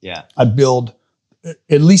there. Yeah. I'd build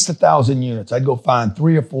at least 1,000 units. I'd go find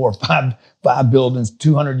 3 or 4 or 5 buildings,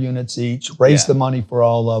 200 units each, raise the money for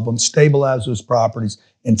all of them, stabilize those properties,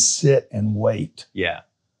 and sit and wait. Yeah.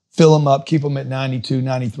 Fill them up, keep them at 92,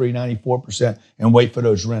 93, 94%, and wait for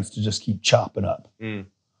those rents to just keep chopping up. And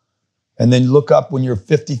then look up when you're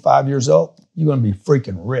 55 years old, you're going to be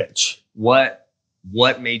freaking rich. What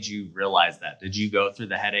made you realize that? Did you go through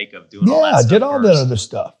the headache of doing all that stuff? Yeah, I did all that other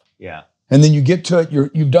stuff. Yeah. And then you get to it,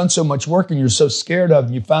 you've done so much work and you're so scared of it,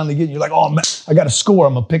 and you finally you're like, oh, man, I got a score,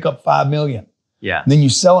 I'm going to pick up $5 million. Yeah. And then you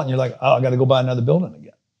sell it and you're like, oh, I got to go buy another building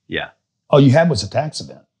again. Yeah. All you had was a tax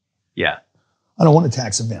event. Yeah. I don't want a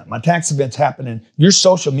tax event. My tax event's happening. Your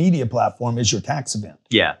social media platform is your tax event.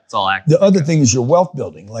 Yeah, it's all active. The other thing is your wealth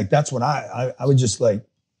building. Like that's what I would just like.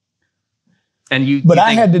 And But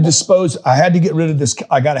I had to dispose. I had to get rid of this.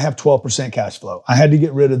 I got to have 12% cash flow. I had to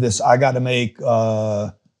get rid of this. I got to make.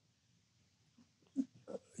 My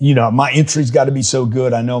entry's got to be so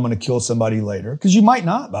good. I know I'm going to kill somebody later because you might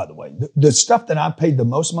not. By the way, the stuff that I paid the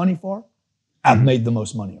most money for, I've made the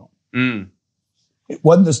most money on. It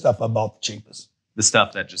wasn't the stuff I bought the cheapest. The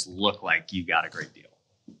stuff that just looked like you got a great deal.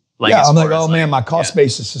 I'm like, oh man, my cost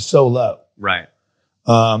basis is so low. Right.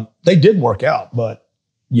 They did work out, but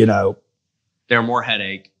they're more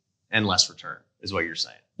headache and less return is what you're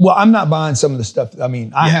saying. Well, I'm not buying some of the stuff. I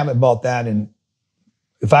mean, I haven't bought that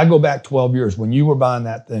if I go back 12 years, when you were buying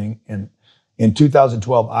that thing in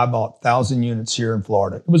 2012, I bought 1,000 units here in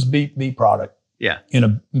Florida. It was B product. Yeah. In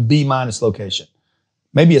a B- location.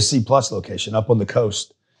 Maybe a C+ location up on the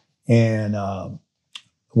coast. And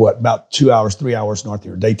about 2 hours, 3 hours north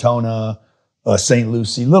here. Daytona, St.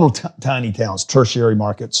 Lucie, little tiny towns, tertiary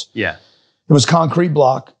markets. Yeah. It was concrete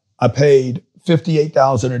block. I paid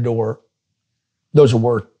 $58,000 a door. Those are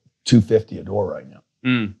worth $250 a door right now.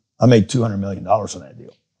 I made $200 million on that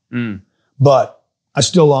deal. But I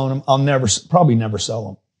still own them. I'll probably never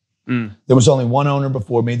sell them. There was only one owner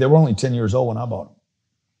before me. They were only 10 years old when I bought them.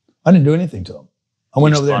 I didn't do anything to them. I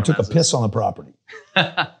went over there and bought took them a piss on the property.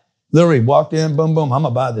 Literally walked in, boom, boom, I'm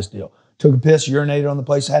gonna buy this deal. Took a piss, urinated on the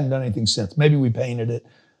place, hadn't done anything since. Maybe we painted it,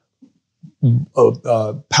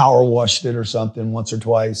 power washed it or something once or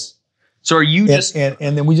twice. So are you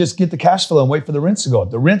and then we just get the cash flow and wait for the rents to go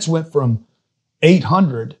up. The rents went from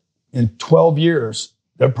 $800 in 12 years.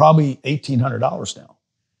 They're probably $1,800 now.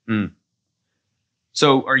 Mm.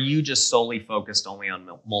 So are you just solely focused only on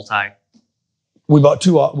multi? We bought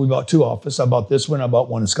two offices. I bought this one. I bought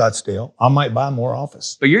one in Scottsdale. I might buy more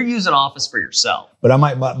office. But you're using office for yourself. But I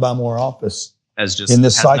might buy more office as just in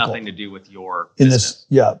this has cycle. Nothing to do with your business.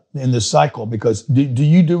 In this cycle. Because do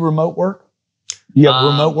you do remote work? You have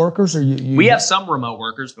remote workers, or you? We have some remote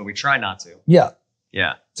workers, but we try not to. Yeah.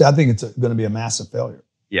 Yeah. So I think it's going to be a massive failure.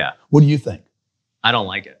 Yeah. What do you think? I don't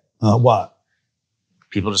like it. Why?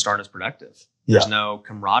 People just aren't as productive. Yeah. There's no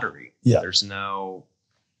camaraderie. Yeah. There's no,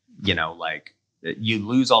 like you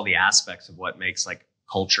lose all the aspects of what makes like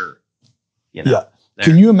culture. Yeah.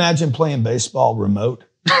 Can you imagine playing baseball remote?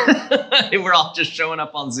 We're all just showing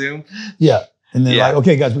up on Zoom. Yeah. And then like,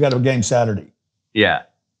 okay, guys, we got a game Saturday. Yeah.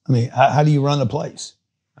 I mean, how do you run the place?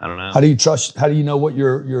 I don't know. How do you trust? How do you know what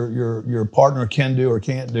your partner can do or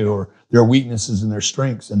can't do, or their weaknesses and their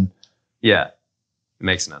strengths? And it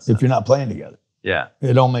makes no sense if you're not playing together. Yeah.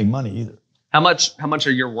 It don't make money either. How much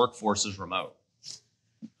are your workforces remote?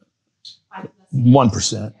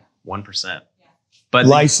 1%. 1%. But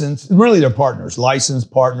licensed, really they're partners, licensed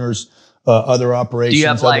partners, other operations, do you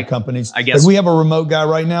have, other companies. I guess if we have a remote guy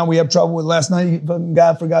right now, we have trouble with last night. The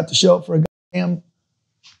guy forgot to show up for a goddamn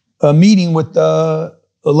meeting with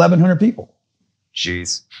 1,100 people.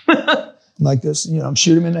 Jeez. Like this, I'm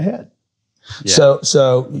shooting him in the head. Yeah.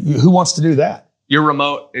 So who wants to do that? Your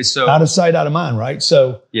remote is so out of sight, out of mind, right?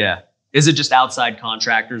 So is it just outside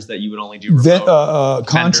contractors that you would only do remote?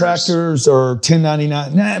 Contractors or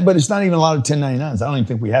 1099? Nah, but it's not even a lot of 1099s. I don't even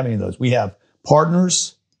think we have any of those. We have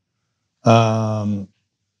partners,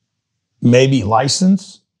 maybe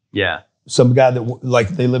license. Yeah. Some guy that like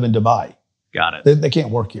they live in Dubai. Got it. They can't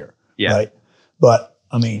work here. Yeah. Right. But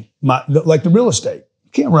I mean, like the real estate.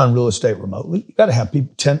 You can't run real estate remotely. You got to have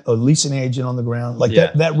people, a leasing agent on the ground, like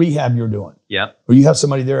that rehab you're doing. Yeah. Or you have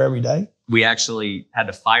somebody there every day. We actually had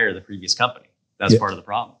to fire the previous company. That's part of the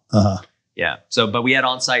problem. Yeah. So, but we had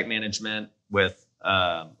on-site management with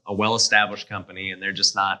a well-established company, and they're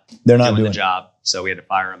not doing the job. So we had to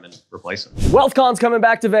fire them and replace them. WealthCon's coming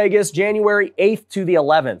back to Vegas January 8th to the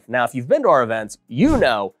 11th. Now, if you've been to our events, you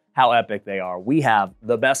know how epic they are. We have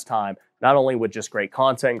the best time, not only with just great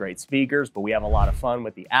content, great speakers, but we have a lot of fun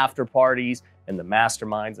with the after parties and the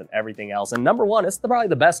masterminds and everything else. And number one, it's probably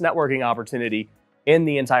the best networking opportunity in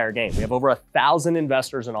the entire game. We have over 1,000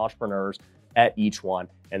 investors and entrepreneurs at each one,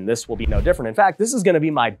 and this will be no different. In fact, this is going to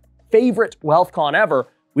be my favorite WealthCon ever.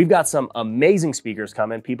 We've got some amazing speakers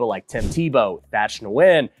coming, people like Tim Tebow, Thach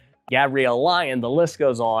Nguyen, Gabrielle Lyon, the list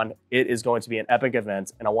goes on. It is going to be an epic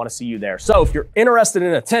event, and I want to see you there. So if you're interested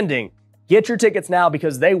in attending, get your tickets now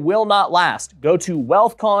because they will not last. Go to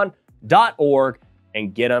wealthcon.org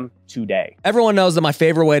and get them today. Everyone knows that my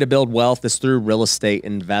favorite way to build wealth is through real estate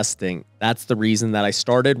investing. That's the reason that I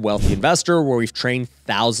started Wealthy Investor, where we've trained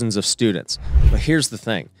thousands of students. But here's the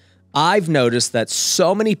thing. I've noticed that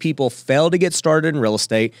so many people fail to get started in real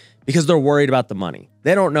estate because they're worried about the money.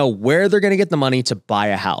 They don't know where they're going to get the money to buy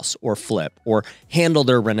a house or flip or handle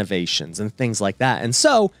their renovations and things like that. And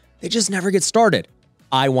so they just never get started.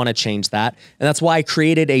 I want to change that. And that's why I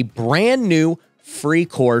created a brand new free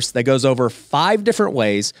course that goes over 5 different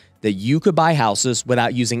ways that you could buy houses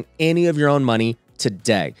without using any of your own money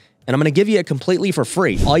today. And I'm going to give you it completely for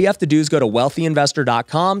free. All you have to do is go to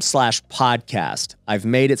wealthyinvestor.com/podcast. I've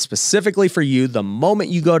made it specifically for you. The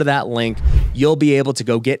moment you go to that link, you'll be able to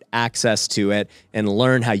go get access to it and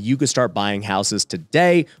learn how you could start buying houses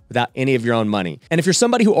today without any of your own money. And if you're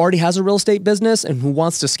somebody who already has a real estate business and who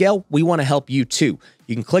wants to scale, we want to help you too.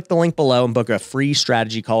 You can click the link below and book a free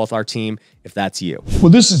strategy call with our team if that's you. Well,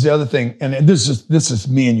 this is the other thing, and this is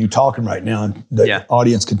me and you talking right now, and the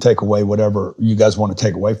audience can take away whatever you guys want to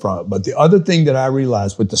take away from it. But the other thing that I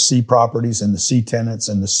realized with the C properties and the C tenants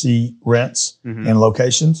and the C rents and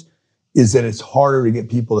locations is that it's harder to get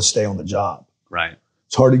people to stay on the job. Right.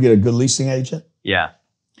 It's hard to get a good leasing agent. Yeah.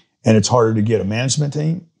 And it's harder to get a management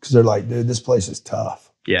team because they're like, dude, this place is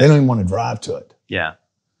tough. Yeah. They don't even want to drive to it. Yeah.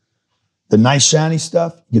 The nice, shiny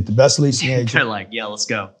stuff, get the best leasing agent. They're like, yeah, let's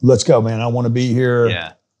go. Let's go, man. I want to be here.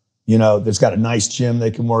 Yeah. You know, that's got a nice gym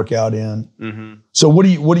they can work out in. So are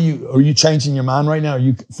you changing your mind right now? Are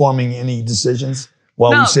you forming any decisions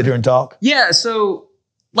while we sit here and talk? Yeah. So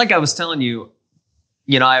like I was telling you,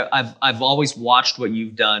 I've always watched what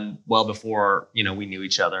you've done well before, we knew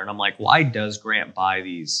each other. And I'm like, why does Grant buy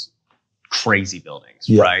these crazy buildings,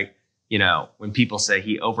 right? When people say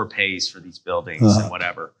he overpays for these buildings and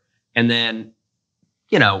whatever. And then,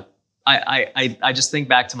 I just think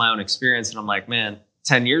back to my own experience and I'm like, man,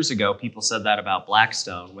 10 years ago, people said that about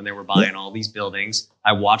Blackstone when they were buying all these buildings.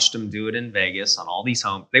 I watched them do it in Vegas on all these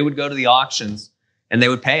homes. They would go to the auctions and they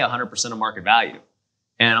would pay 100% of market value.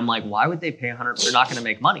 And I'm like, why would they pay 100? They're not going to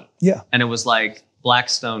make money. Yeah. And it was like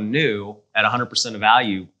Blackstone knew at 100% of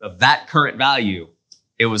value of that current value,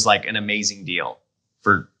 it was like an amazing deal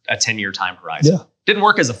for a 10-year time horizon. Yeah. Didn't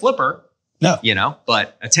work as a flipper, but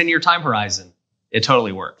a 10-year time horizon, it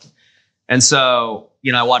totally worked. And so,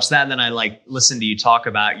 I watched that and then I listened to you talk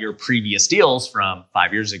about your previous deals from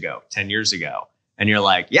 5 years ago, 10 years ago. And you're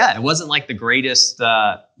like, yeah, it wasn't like the greatest,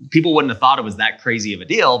 people wouldn't have thought it was that crazy of a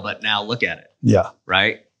deal, but now look at it. Yeah.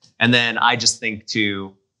 Right. And then I just think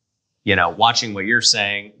to, watching what you're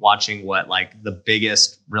saying, watching what the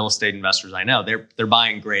biggest real estate investors I know, they're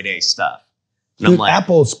buying grade A stuff. And dude, I'm like,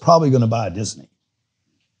 Apple's probably going to buy a Disney.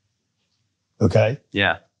 Okay.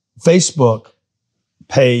 Yeah. Facebook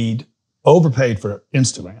overpaid for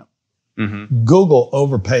Instagram. Mm-hmm. Google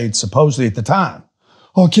overpaid supposedly at the time.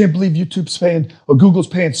 Oh, I can't believe YouTube's paying, or Google's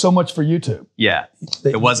paying so much for YouTube. Yeah,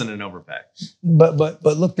 it wasn't an overpay. But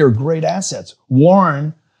look, they're great assets.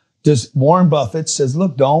 Warren Buffett says,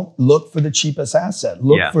 look, don't look for the cheapest asset.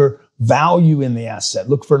 Look for value in the asset.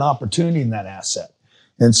 Look for an opportunity in that asset.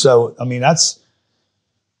 And so,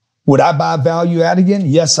 would I buy value add again?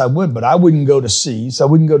 Yes, I would, but I wouldn't go to C's. I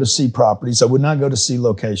wouldn't go to C properties. I would not go to C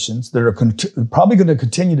locations. That are probably going to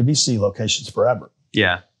continue to be C locations forever.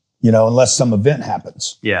 Yeah. Unless some event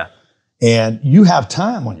happens. Yeah. And you have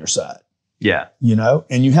time on your side. Yeah.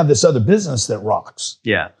 And you have this other business that rocks.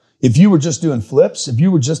 Yeah. If you were just doing flips, if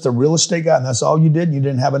you were just a real estate guy and that's all you did and you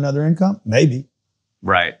didn't have another income, maybe.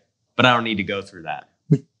 Right. But I don't need to go through that.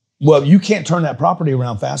 Well, you can't turn that property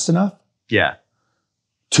around fast enough. Yeah.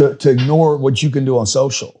 To ignore what you can do on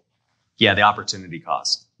social. Yeah, the opportunity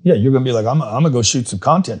cost. Yeah, you're going to be like, I'm going to go shoot some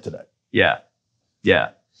content today. Yeah.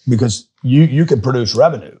 Yeah. Because you can produce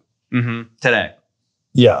revenue. Mm-hmm. Today.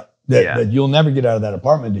 Yeah. That you'll never get out of that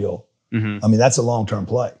apartment deal. Mm-hmm. That's a long-term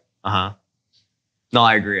play. Uh-huh. No,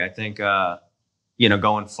 I agree. I think,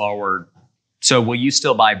 going forward. So will you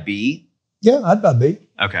still buy B? Yeah, I'd buy B.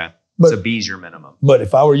 Okay. So B's your minimum. But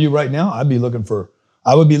if I were you right now, I would be looking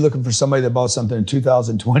for somebody that bought something in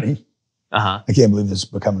 2020. Uh-huh. I can't believe this is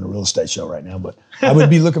becoming a real estate show right now, but I would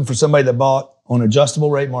be looking for somebody that bought on adjustable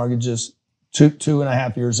rate mortgages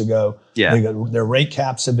 2.5 years ago. Yeah. Their rate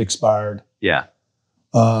caps have expired. Yeah.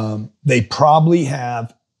 They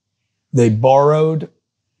borrowed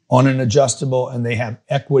on an adjustable and they have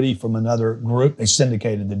equity from another group. They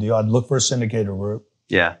syndicated the deal. I'd look for a syndicator group.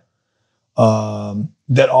 Yeah.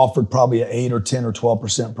 That offered probably an 8 or 10 or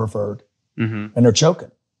 12% preferred. Mm-hmm. And they're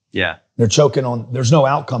choking. Yeah. They're choking there's no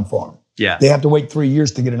outcome for them. Yeah. They have to wait 3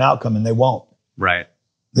 years to get an outcome and they won't. Right.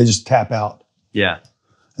 They just tap out. Yeah.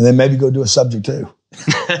 And then maybe go do a subject too.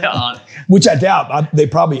 Which I doubt. They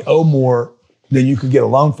probably owe more than you could get a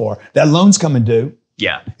loan for. That loan's coming due.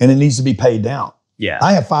 Yeah. And it needs to be paid down. Yeah.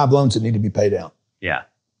 I have 5 loans that need to be paid down. Yeah.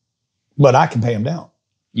 But I can pay them down.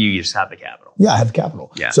 You just have the capital. Yeah, I have the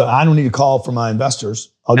capital. Yeah. So I don't need to call for my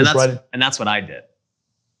investors. I'll just write it. And that's what I did.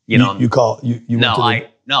 You call.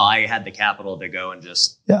 I had the capital to go and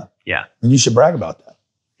just. Yeah. Yeah. And you should brag about that.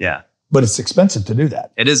 Yeah. But it's expensive to do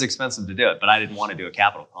that. It is expensive to do it, but I didn't want to do a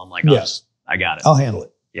capital call. I'm like, I got it. I'll handle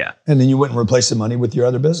it. Yeah. And then you went and replaced the money with your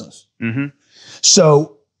other business. Mm-hmm.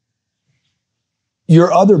 So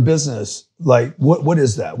your other business, what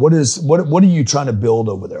is that? What are you trying to build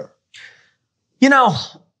over there?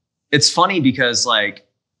 It's funny because I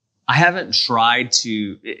haven't tried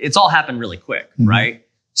to, it's all happened really quick, mm-hmm. right?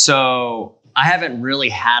 So I haven't really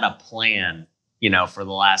had a plan, for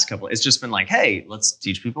the last couple. It's just been like, hey, let's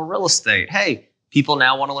teach people real estate. Hey, people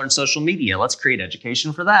now want to learn social media. Let's create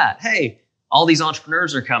education for that. Hey, all these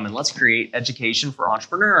entrepreneurs are coming. Let's create education for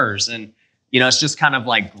entrepreneurs. And, it's just kind of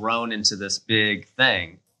grown into this big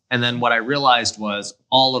thing. And then what I realized was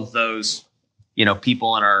all of those,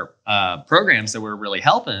 people in our programs that were really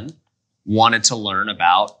helping wanted to learn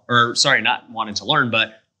about, not wanted to learn,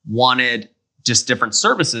 but wanted just different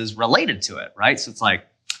services related to it, right? So it's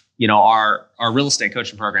our real estate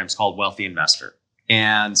coaching program is called Wealthy Investor.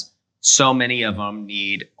 And so many of them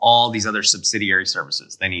need all these other subsidiary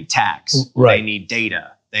services. They need tax, right. They need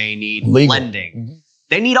data, they need lending, mm-hmm.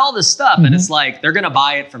 they need all this stuff. Mm-hmm. And it's they're going to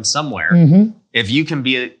buy it from somewhere. Mm-hmm. If you can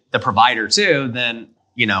be the provider too, then,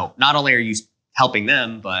 not only are you helping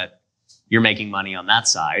them, but you're making money on that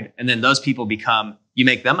side. And then those people become you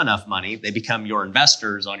make them enough money, they become your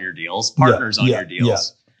investors on your deals, partners on your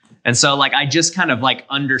deals. And so like, I just kind of like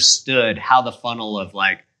understood how the funnel of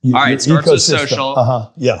like, all right, it starts with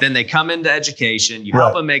social, then they come into education, you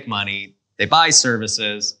help them make money, they buy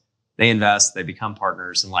services, they invest, they become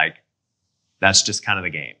partners, and like, that's just kind of the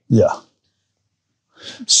game. Yeah.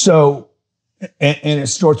 So, and it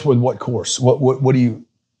starts with what course? What do you,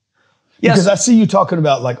 because I see you talking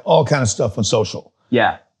about like all kind of stuff on social.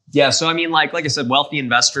 Yeah. Yeah. So, I mean, like I said, wealthy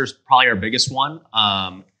investors, probably our biggest one.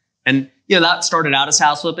 And you know, that started out as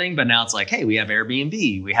house flipping, but now it's like, hey, we have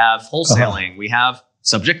Airbnb, we have wholesaling, we have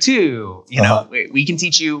subject to, you know, we can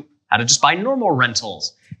teach you how to just buy normal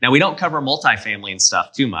rentals. Now, we don't cover multifamily and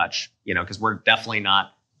stuff too much, you know, because we're definitely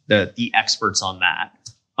not the experts on that.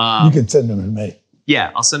 You can send them to me.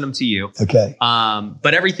 Yeah, I'll send them to you. Okay.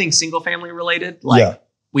 But everything single family related, like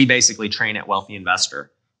we basically train at Wealthy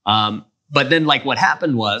Investor. But then like what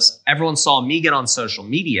happened was everyone saw me get on social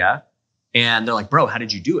media and they're like, bro, how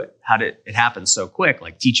did you do it? How did it happen so quick?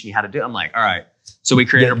 Like, teach me how to do it. I'm like, all right. So we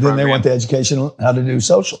created a program. Then they want the education on how to do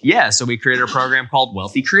social. Yeah. So we created a program called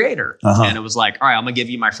Wealthy Creator. And it was like, all right, I'm going to give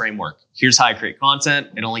you my framework. Here's how I create content.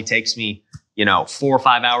 It only takes me, you know, 4 or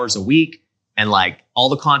 5 hours a week. And like all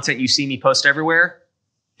the content you see me post everywhere,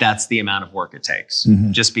 that's the amount of work it takes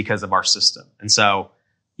just because of our system. And so,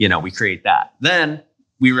 you know, we create that. Then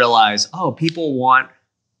we realize, oh, people want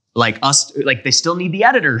like us, like they still need the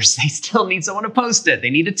editors. They still need someone to post it. They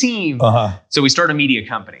need a team. So we start a media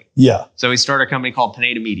company. Yeah. So we start a company called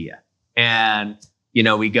Pineda Media. And, you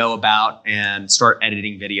know, we go about and start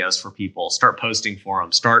editing videos for people, start posting for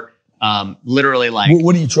them, start literally like.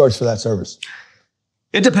 What do you charge for that service?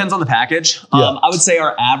 It depends on the package. I would say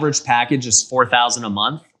our average package is $4,000 a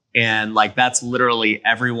month. And like, that's literally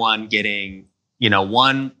everyone getting, you know,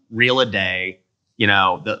 one reel a day, you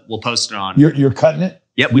know, that we'll post it on. You're cutting it?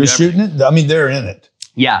 Yep. You're shooting it? I mean, they're in it.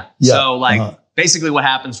 Yeah. So like basically what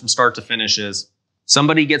happens from start to finish is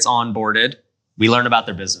somebody gets onboarded. We learn about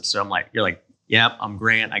their business. So I'm like, you're like, yep, I'm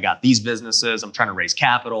Grant. I got these businesses. I'm trying to raise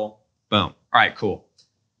capital. Boom. All right, cool.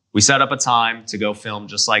 We set up a time to go film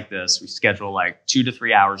just like this. We schedule like 2 to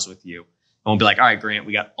 3 hours with you. And we'll be like, all right, Grant,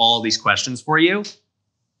 we got all these questions for you.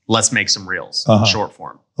 Let's make some reels, short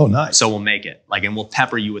form. Oh, nice. So we'll make it like, and we'll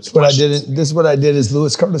pepper you with the questions. This is what I did as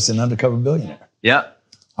Louis Curtis in Undercover Billionaire. Yep.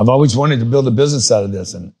 I've always wanted to build a business out of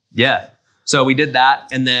this. And so we did that.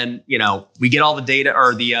 And then, you know, we get all the data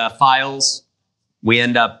or the files. We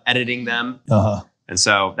end up editing them. And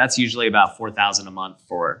so that's usually about $4,000 a month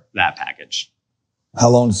for that package. How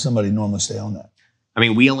long does somebody normally stay on that? I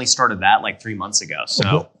mean, we only started that like 3 months ago.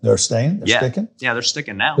 So they're staying? They're sticking? Yeah, they're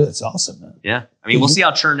sticking now. That's awesome, man. Yeah. I mean, we'll see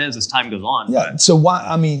how churn is as time goes on. Yeah. But. So why,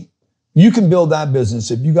 I mean, you can build that business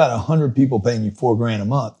if you got 100 people paying you $4,000 a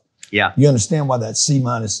month. Yeah. You understand why that C-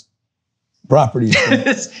 property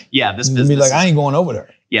is. Yeah. This business. Be like, I ain't going over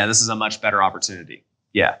there. Yeah. This is a much better opportunity.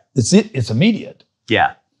 Yeah. It's immediate.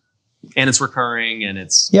 Yeah. And it's recurring and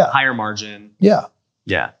it's higher margin. Yeah.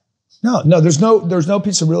 Yeah. No, there's no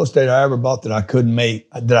piece of real estate I ever bought that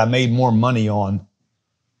I made more money on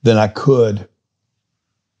than I could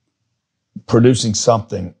producing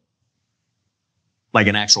something. Like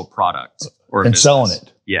an actual product or and selling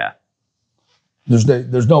it. Yeah. There's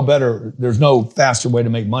no faster way to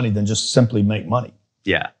make money than just simply make money.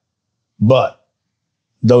 Yeah. But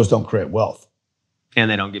those don't create wealth. And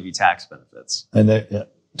they don't give you tax benefits. And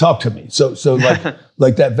talk to me. So like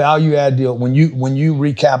like that value add deal, when you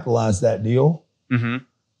recapitalize that deal,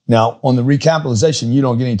 now on the recapitalization, you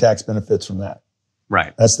don't get any tax benefits from that.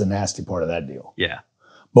 Right. That's the nasty part of that deal. Yeah.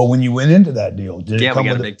 But when you went into that deal, did it come we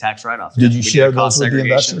got with a big tax write-off. Did you share those with the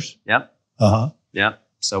investors? Yep. Yep.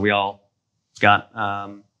 So we all got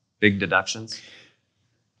big deductions.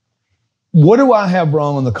 What do I have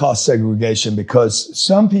wrong on the cost segregation? Because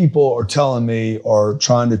some people are telling me or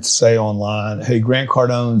trying to say online, hey, Grant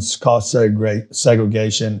Cardone's cost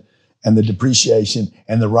segregation and the depreciation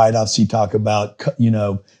and the write-offs he talk about, you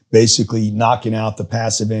know, basically knocking out the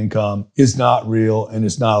passive income is not real and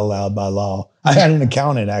it's not allowed by law. I had an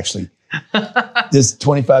accountant actually. This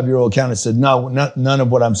 25-year-old accountant said, no, none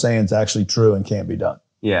of what I'm saying is actually true and can't be done.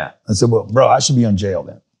 Yeah. I said, well, bro, I should be on jail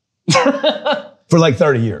then for like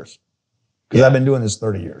 30 years. Because I've been doing this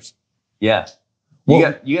 30 years. Yeah.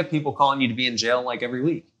 You have people calling you to be in jail like every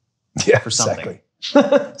week. Yeah, for something.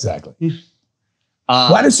 Exactly.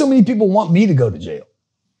 Why do so many people want me to go to jail?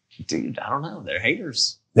 Dude, I don't know. They're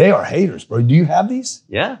haters. They are haters, bro. Do you have these?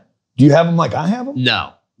 Yeah. Do you have them like I have them?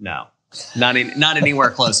 No. Not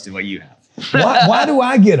anywhere close to what you have. Why do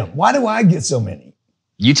I get them? Why do I get so many?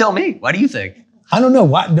 You tell me. Why do you think? I don't know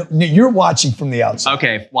why. No, you're watching from the outside.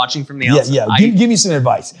 Okay, watching from the outside. Yeah. Give me some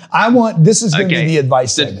advice. This is going to be the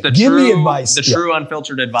advice segment. Give me advice. The true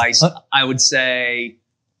unfiltered advice, I would say,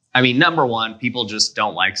 I mean, number one, people just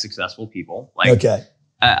don't like successful people. Like,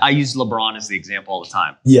 I use LeBron as the example all the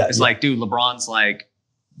time. Yeah. It's like, dude, LeBron's like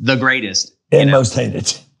the greatest. And most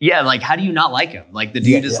hated. Yeah, like, how do you not like him? Like, the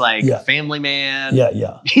dude is a family man.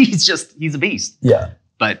 Yeah. He's a beast. Yeah.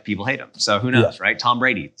 But people hate him. So who knows, right? Tom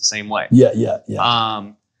Brady, the same way. Yeah.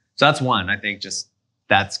 So that's one. I think just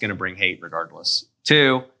that's going to bring hate regardless.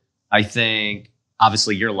 Two, I think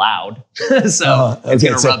obviously you're loud, so it's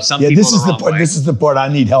going to rub some people the wrong way. This is the part I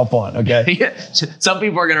need help on. Okay. Some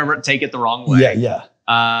people are going to take it the wrong way. Yeah.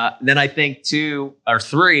 Then I think two or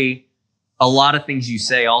three, a lot of things you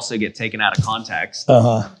say also get taken out of context.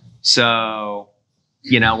 So,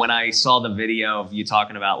 when I saw the video of you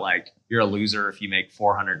talking about like, you're a loser if you make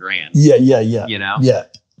 400 grand. Yeah. Yeah.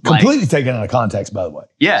 Completely taken out of context, by the way.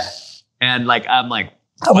 Yeah. And like, I'm like,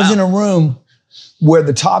 I was in a room where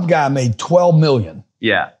the top guy made 12 million.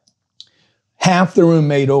 Yeah. Half the room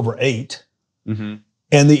made over 8. Mm-hmm.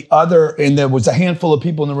 And there was a handful of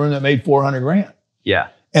people in the room that made 400 grand. Yeah.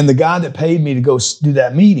 And the guy that paid me to go do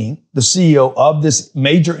that meeting, the CEO of this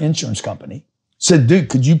major insurance company, said, dude,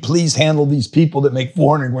 could you please handle these people that make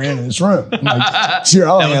 400 grand in this room? I'm like, sure,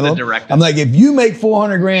 I'll handle them. I'm like, if you make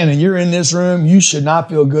 400 grand and you're in this room, you should not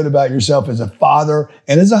feel good about yourself as a father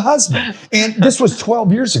and as a husband. And this was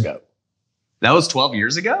 12 years ago. That was 12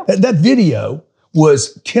 years ago? That video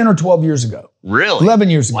was 10 or 12 years ago. Really? 11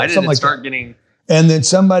 years ago. Why did it start getting... And then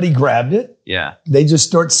somebody grabbed it. Yeah. They just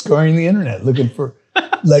start scouring the internet looking for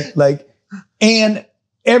and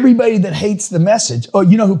everybody that hates the message,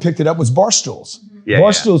 you know who picked it up was Barstools. Yeah,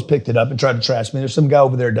 Barstools picked it up and tried to trash me. There's some guy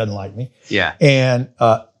over there who doesn't like me. Yeah. And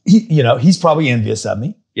he's probably envious of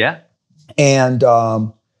me. Yeah. And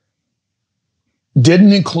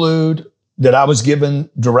didn't include that I was given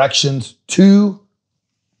directions to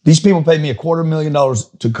these people paid me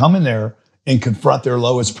 $250,000 to come in there and confront their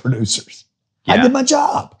lowest producers. Yeah. I did my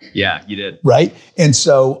job. Yeah, you did. Right. And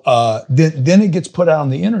so then it gets put out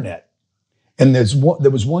on the internet. And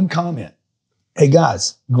there was one comment. Hey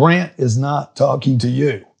guys, Grant is not talking to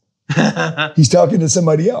you. He's talking to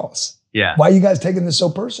somebody else. Yeah. Why are you guys taking this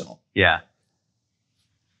so personal? Yeah.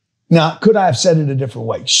 Now, could I have said it a different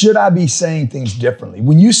way? Should I be saying things differently?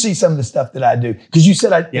 When you see some of the stuff that I do, because you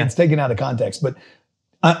said it's taken out of context, but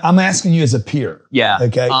I'm asking you as a peer. Yeah.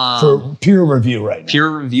 Okay. For peer review right now.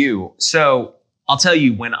 Peer review. So I'll tell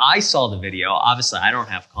you, when I saw the video, obviously I don't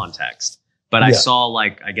have context. But I saw I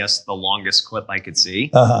guess the longest clip I could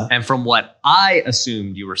see. And from what I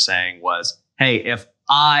assumed you were saying was, hey, if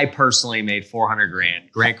I personally made 400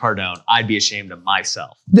 grand, Grant Cardone, I'd be ashamed of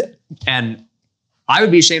myself. And I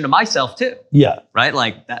would be ashamed of myself too. Yeah. Right?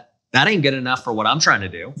 Like that ain't good enough for what I'm trying to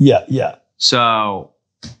do. Yeah. So,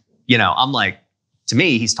 I'm like, to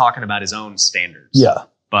me, he's talking about his own standards. Yeah.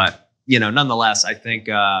 But, nonetheless, I think,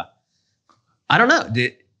 I don't know.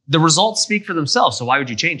 The results speak for themselves. So why would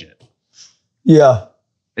you change it? Yeah.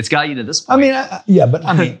 It's got you to this point.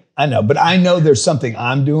 I mean, I know, but I know there's something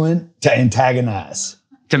I'm doing to antagonize.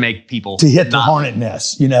 To make people. To hit the hornet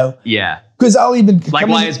nest, Yeah. Because I'll even. Like,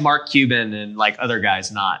 why is Mark Cuban and other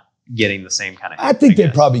guys not getting the same kind of hate? I think they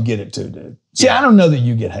probably get it too, dude. See, I don't know that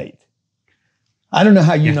you get hate. I don't know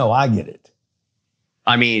how you know I get it.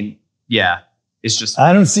 I mean, yeah. It's just.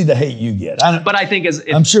 I don't see the hate you get. But I think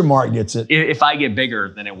I'm sure Mark gets it. If I get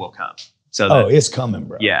bigger, then it will come. So it's coming,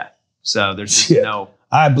 bro. Yeah. So there's just no.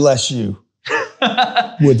 I bless you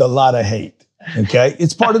with a lot of hate. Okay.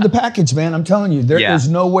 It's part of the package, man. I'm telling you, there's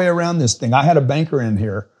no way around this thing. I had a banker in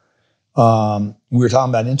here. We were talking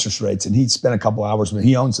about interest rates and he spent a couple hours, but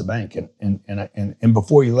he owns the bank. And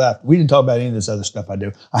before he left, we didn't talk about any of this other stuff I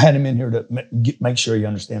do. I had him in here to make sure he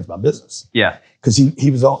understands my business. Yeah. Cause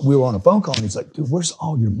we were on a phone call and he's like, dude, where's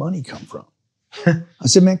all your money come from? I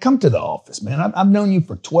said, man, come to the office, man. I've known you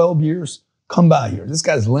for 12 years. Come by here. This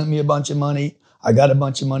guy's lent me a bunch of money. I got a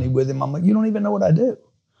bunch of money with him. I'm like, you don't even know what I do.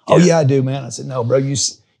 Yeah. Oh yeah, I do, man. I said, no, bro,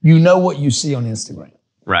 you know what you see on Instagram.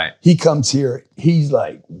 Right. He comes here. He's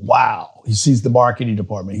like, wow. He sees the marketing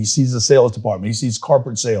department. He sees the sales department. He sees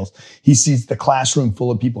corporate sales. He sees the classroom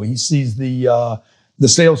full of people. He sees the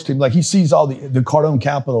sales team. Like he sees all the Cardone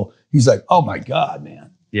Capital. He's like, oh my God,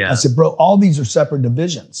 man. Yeah. I said, bro, all these are separate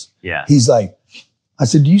divisions. Yeah. He's like, I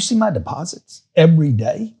said, do you see my deposits every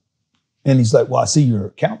day? And he's like, well, I see your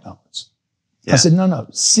account balance. Yeah. I said, no.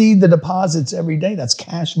 See the deposits every day. That's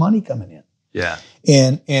cash money coming in. Yeah.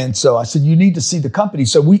 And so I said, you need to see the company.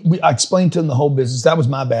 So I explained to him the whole business. That was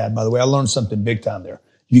my bad, by the way. I learned something big time there.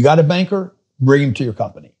 You got a banker, bring him to your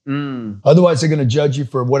company. Otherwise, they're going to judge you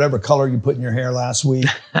for whatever color you put in your hair last week.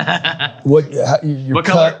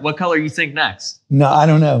 What color you think next? No, I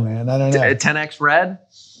don't know, man. I don't know. 10X red?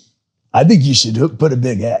 I think you should put a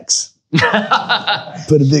big X.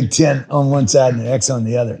 Put a big 10 on one side and an X on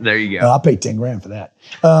the other. There you go. I'll pay 10 grand for that.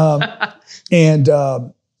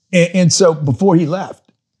 And so before he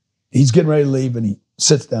left, he's getting ready to leave and he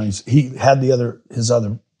sits down. He had his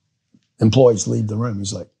other employees leave the room.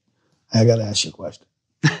 He's like, I got to ask you a question.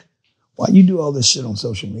 Why you do all this shit on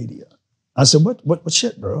social media? I said, what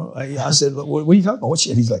shit, bro? I said, what are you talking about? What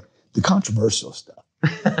shit? He's like, the controversial stuff.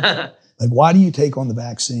 Like, why do you take on the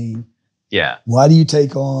vaccine? Yeah. Why do you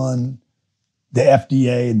take on the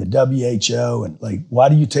FDA and the WHO? And like, why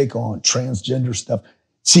do you take on transgender stuff?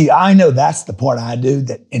 See, I know that's the part I do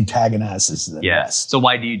that antagonizes the rest. So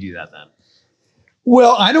why do you do that then?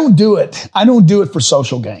 Well, I don't do it. I don't do it for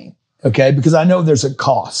social gain. Okay. Because I know there's a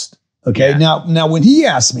cost. Okay. Yeah. Now when he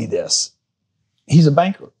asked me this, he's a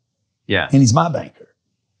banker. Yeah. And he's my banker.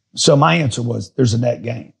 So my answer was, there's a net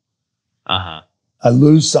gain. Uh-huh. I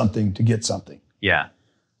lose something to get something. Yeah.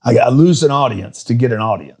 I lose an audience to get an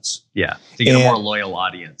audience. Yeah. To get a more loyal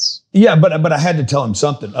audience. Yeah, but I had to tell him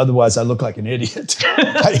something. Otherwise, I look like an idiot.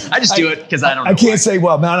 I just do it because I don't know. I can't say,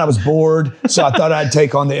 well, man, I was bored, so I thought I'd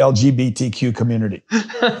take on the LGBTQ community.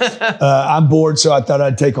 I'm bored, so I thought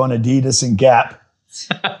I'd take on Adidas and Gap.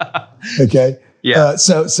 Okay? Yeah.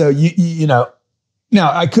 So you know,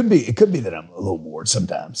 now it could be that I'm a little bored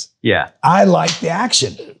sometimes. Yeah. I like the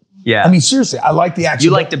action, dude. Yeah. I mean, seriously, I like the action.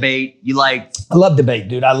 You like debate. I love debate,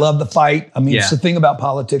 dude. I love the fight. I mean, it's the thing about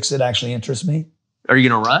politics that actually interests me. Are you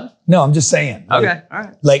going to run? No, I'm just saying. Okay. All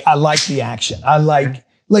right. Like, I like the action. I like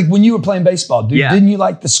when you were playing baseball, dude, didn't you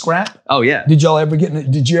like the scrap? Oh, yeah. Did you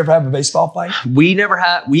ever have a baseball fight? We never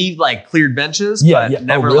had, we like cleared benches, but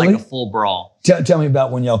never like a full brawl. Tell me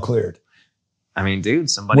about when y'all cleared. I mean,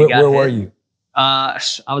 dude, somebody got hit. Where were you? I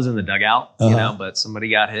was in the dugout, you know, but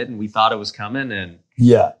somebody got hit and we thought it was coming and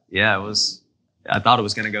I thought it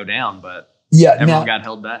was going to go down, but everyone got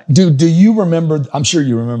held back. Dude, do you remember, I'm sure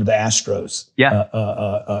you remember the Astros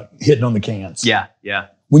hitting on the cans. Yeah, yeah.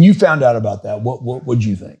 When you found out about that, what did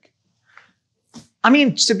you think? I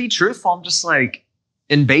mean, to be truthful, I'm just like,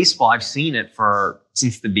 in baseball, I've seen it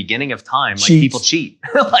since the beginning of time. Like, people cheat.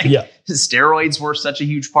 Steroids were such a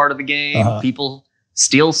huge part of the game. People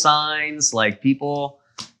steal signs. Like,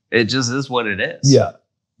 it just is what it is. Yeah.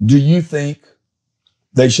 Do you think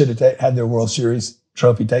they should have had their World Series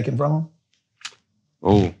trophy taken from them?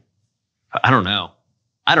 Oh, I don't know.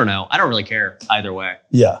 I don't really care either way.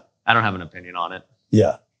 Yeah. I don't have an opinion on it.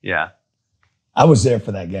 Yeah. Yeah. I was there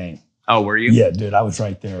for that game. Oh, were you? Yeah, dude. I was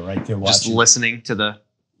right there watching. Just listening to the.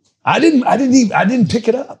 I didn't pick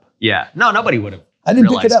it up. Yeah. No, nobody would have. I didn't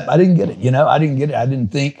pick it up. I didn't get it. You know, I didn't get it. I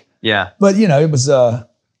didn't think. Yeah. But you know, it was. I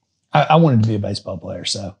wanted to be a baseball player,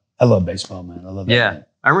 so I love baseball, man. I love that. Yeah. Game.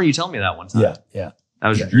 I remember you telling me that one time. Yeah. Yeah. That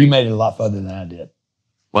was your dream. You made it a lot further than I did.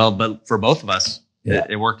 Well, but for both of us,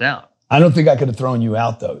 it worked out. I don't think I could have thrown you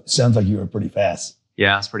out though. It sounds like you were pretty fast.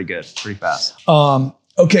 Yeah, it's pretty good. Pretty fast.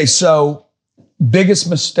 Okay, so biggest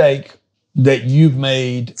mistake that you've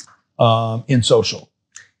made in social.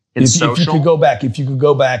 If you could go back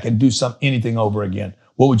and do anything over again,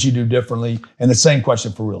 what would you do differently? And the same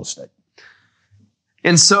question for real estate.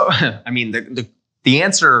 And so, I mean, the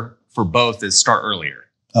answer for both is start earlier.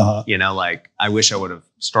 You know, like, I wish I would have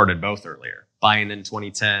started both earlier. Buying in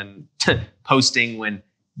 2010, posting when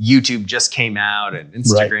YouTube just came out and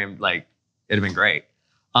Instagram, like, it'd have been great.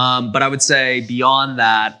 But I would say beyond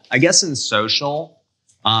that, I guess in social,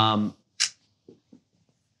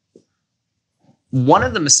 one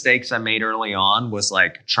of the mistakes I made early on was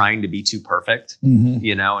like trying to be too perfect,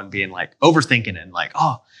 you know, and being like overthinking and like,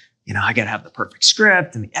 oh, you know, I got to have the perfect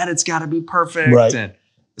script and the edit's got to be perfect. Right. And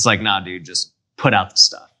it's like, nah, dude, just put out the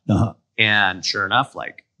stuff. And sure enough,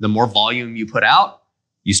 like, the more volume you put out,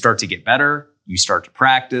 you start to get better. You start to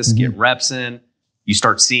practice, get reps in. You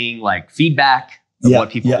start seeing like feedback of what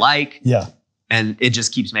people like. Yeah. And it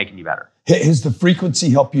just keeps making you better. Has the frequency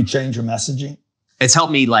helped you change your messaging? It's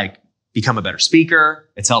helped me like become a better speaker.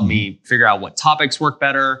 It's helped me figure out what topics work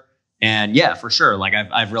better. And yeah, for sure. Like,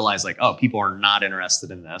 I've realized like, oh, people are not interested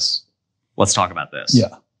in this. Let's talk about this.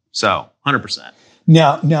 Yeah. So 100%.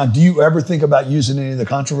 Now, do you ever think about using any of the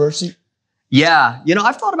controversy? Yeah. You know,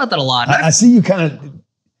 I've thought about that a lot. I see you kind of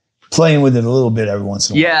playing with it a little bit every once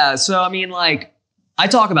in a while. Yeah. So, I mean, like, I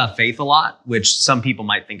talk about faith a lot, which some people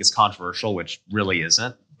might think is controversial, which really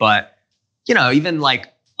isn't. But, you know, even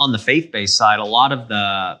like on the faith-based side, a lot of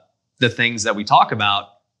the things that we talk about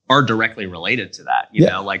are directly related to that. You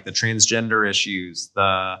know, like the transgender issues,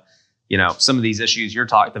 some of these issues you're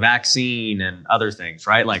talking, the vaccine and other things,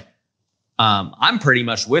 right? Like, I'm pretty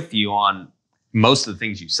much with you on most of the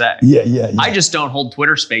things you say. Yeah. I just don't hold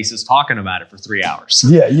Twitter spaces talking about it for 3 hours.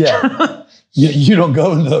 Yeah. You don't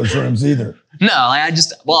go into those rooms either. No, I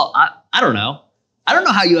don't know. I don't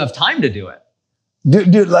know how you have time to do it.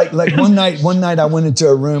 Dude, like one night I went into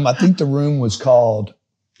a room. I think the room was called.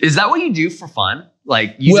 Is that what you do for fun?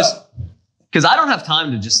 Like because I don't have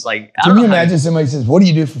time to just like. Can you imagine somebody says, "What do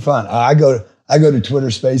you do for fun?" I go to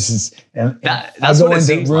Twitter Spaces and that's I go what it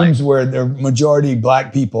into rooms like. where they're majority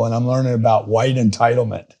Black people, and I'm learning about white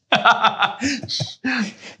entitlement. That's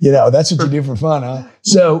what you do for fun, huh?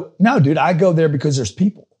 So no, dude, I go there because there's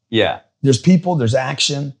people. Yeah. There's people. There's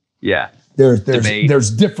action. Yeah. There's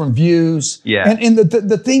different views. Yeah. And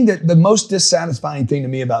the thing that the most dissatisfying thing to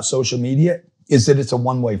me about social media is that it's a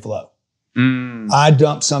one-way flow. I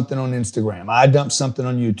dump something on Instagram. I dump something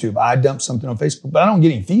on YouTube. I dump something on Facebook, but I don't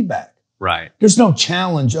get any feedback. Right. There's no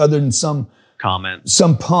challenge other than some comment,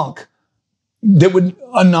 some punk that would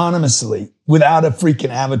anonymously, without a freaking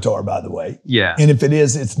avatar, by the way. Yeah. And if it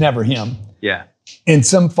is, it's never him. Yeah. And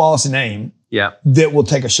some false name. Yeah. That will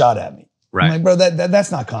take a shot at me. Right. I'm like, bro,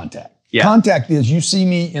 that's not contact. Yeah. Contact is you see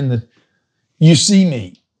me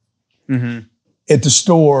at the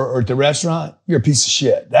store or at the restaurant, you're a piece of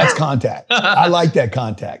shit. That's contact. I like that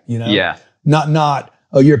contact, Yeah. Not,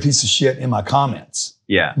 oh, you're a piece of shit in my comments.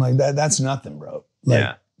 Yeah. I'm like, that's nothing, bro. Like,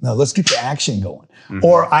 yeah. No, let's get the action going.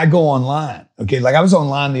 Or I go online. Okay. Like I was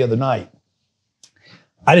online the other night.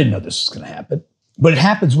 I didn't know this was going to happen, but it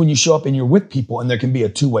happens when you show up and you're with people and there can be a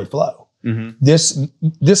two-way flow.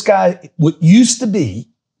 This guy, what used to be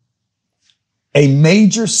a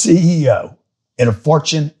major CEO at a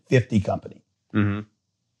Fortune 50 company. And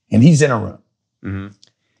he's in a room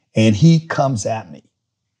and he comes at me,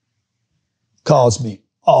 calls me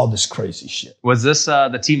all this crazy shit. Was this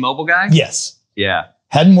the T-Mobile guy? Yes. Yeah.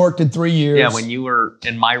 Hadn't worked in 3 years. Yeah. When you were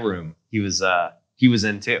in my room, he was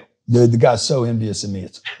in too. The guy's so envious of me.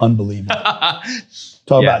 It's unbelievable.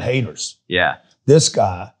 Talk about haters. Yeah. This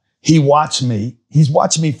guy, he's watched me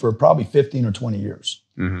for probably 15 or 20 years.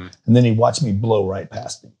 And then he watched me blow right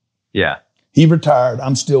past him. Yeah. He retired.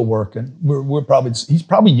 I'm still working. He's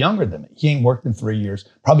probably younger than me. He ain't worked in 3 years.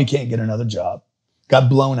 Probably can't get another job. Got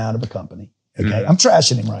blown out of a company. Okay. I'm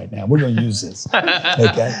trashing him right now. We're going to use this.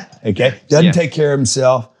 Okay. Doesn't take care of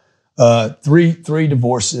himself. Three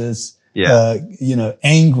divorces. Yeah.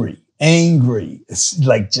 Angry. It's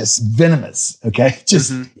like just venomous. Okay.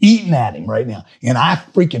 Just eating at him right now. And I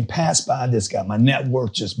freaking passed by this guy. My net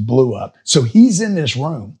worth just blew up. So he's in this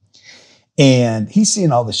room. And he's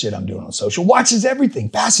seeing all the shit I'm doing on social, watches everything,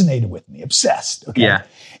 fascinated with me, obsessed. Okay. Yeah.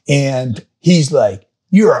 And he's like,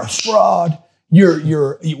 "You're a fraud.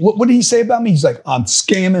 What did he say about me?" He's like, "I'm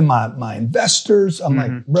scamming my investors." I'm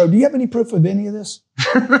like, "Bro, do you have any proof of any of this?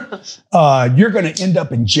 You're going to end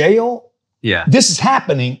up in jail." Yeah. This is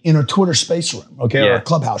happening in a Twitter space room, okay, or a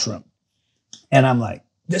clubhouse room. And I'm like,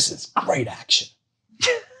 this is great action.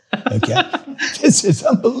 Okay. This is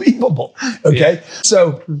unbelievable. Okay. Yeah.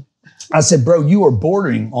 So I said, "Bro, you are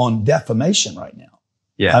bordering on defamation right now."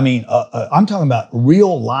 Yeah. I mean, I'm talking about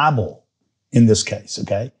real libel in this case.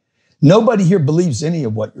 Okay. Nobody here believes any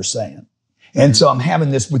of what you're saying. And so I'm having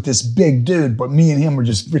this with this big dude, but me and him are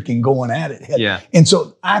just freaking going at it. Yeah. And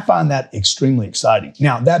so I find that extremely exciting.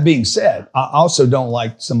 Now, that being said, I also don't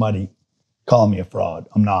like somebody calling me a fraud.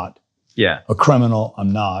 I'm not. Yeah. A criminal.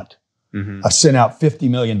 I'm not. I sent out $50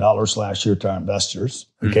 million last year to our investors.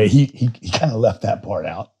 Okay. He kind of left that part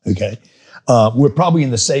out. Okay. We're probably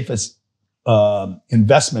in the safest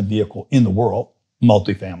investment vehicle in the world,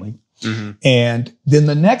 multifamily. And then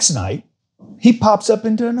the next night, he pops up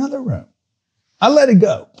into another room. I let it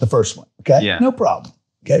go, the first one. Okay. Yeah. No problem.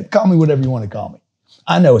 Okay. Call me whatever you want to call me.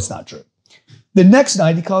 I know it's not true. The next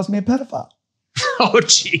night, he calls me a pedophile. Oh,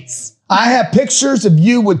 jeez. I have pictures of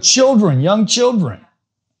you with children, young children.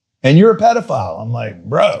 And you're a pedophile. I'm like,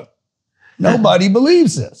 bro, nobody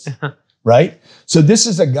believes this, right? So this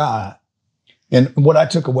is a guy, and what I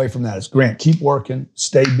took away from that is, Grant, keep working,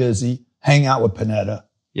 stay busy, hang out with Pineda,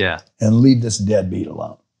 and leave this deadbeat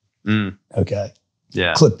alone. Okay?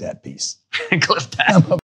 Yeah. Clip that piece. Clip that. I'm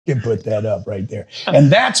going to put that up right there.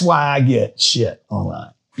 And that's why I get shit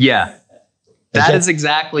online. Yeah. That is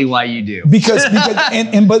exactly why you do. Because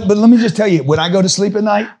but let me just tell you, when I go to sleep at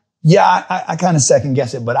night, I kind of second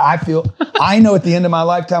guess it, but I know at the end of my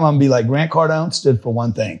lifetime, I'm gonna be like, Grant Cardone stood for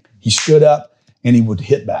one thing. He stood up and he would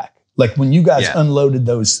hit back. Like when you guys unloaded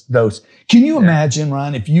those, can you imagine,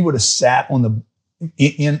 Ryan, if you would have sat on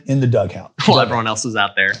in the dugout? Well, everyone else was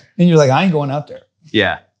out there. And you're like, I ain't going out there.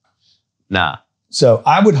 Yeah. Nah. So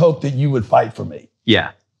I would hope that you would fight for me.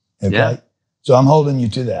 Yeah. Okay. Yeah. So I'm holding you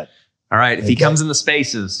to that. All right. If he comes in the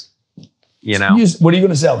spaces, you know. What are you going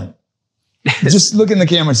to sell him? Just look in the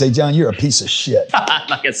camera and say, John, you're a piece of shit. I'm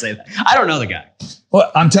not going to say that. I don't know the guy.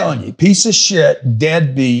 Well, I'm telling you, piece of shit,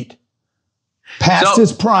 deadbeat, past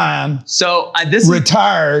his prime,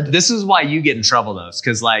 retired. This is why you get in trouble, though.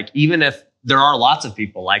 Because, like, even if there are lots of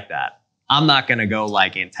people like that, I'm not going to go,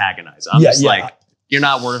 like, antagonize. I'm just like, you're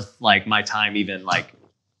not worth, like, my time even, like,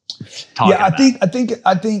 talking about.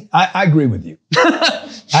 I agree with you.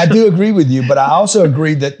 I do agree with you, but I also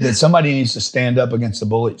agree that somebody needs to stand up against the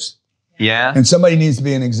bullies. Yeah. And somebody needs to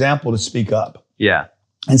be an example to speak up. Yeah.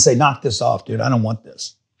 And say, knock this off, dude. I don't want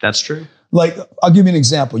this. That's true. Like, I'll give you an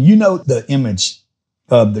example. You know the image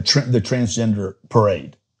of the transgender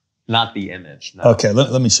parade. Not the image. No. Okay,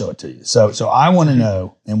 let me show it to you. So I want to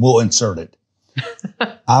know, and we'll insert it.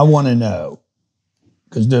 I want to know,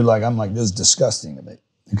 because dude, I'm like, this is disgusting to me.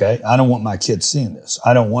 Okay, I don't want my kids seeing this.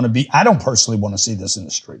 I don't personally want to see this in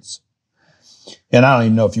the streets. And I don't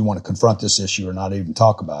even know if you want to confront this issue or not even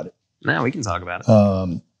talk about it. No, we can talk about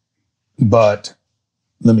it. But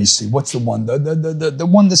let me see. What's the one? The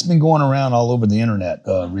one that's been going around all over the internet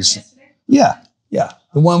recently. Yeah.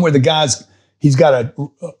 The one where the guy's he's got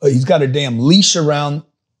a damn leash around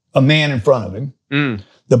a man in front of him. Mm.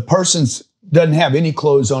 The person's doesn't have any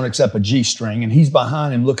clothes on except a G-string, and he's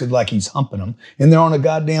behind him looking like he's humping him. And they're on a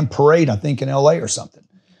goddamn parade, I think, in LA or something.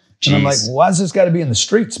 Jeez. And I'm like, why does this got to be in the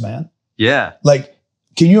streets, man? Yeah. Like,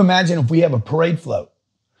 can you imagine if we have a parade float?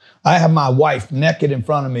 I have my wife naked in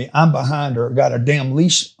front of me. I'm behind her, got a damn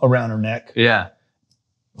leash around her neck. Yeah.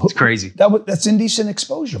 It's crazy. That's indecent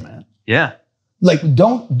exposure, man. Yeah. Like,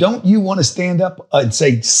 don't you want to stand up and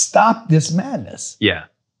say, stop this madness? Yeah,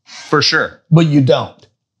 for sure. But you don't.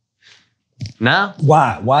 No.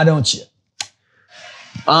 Why? Why don't you?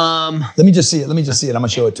 Let me just see it. I'm going to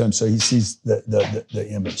show it to him so he sees the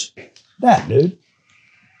image. That, dude.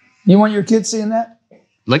 You want your kids seeing that?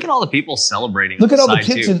 Look at all the people celebrating. Look at all the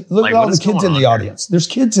kids. Look at all the kids in the audience. There's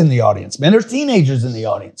kids in the audience, man. There's teenagers in the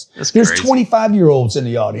audience. There's 25-year-olds in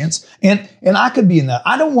the audience, and I could be in that.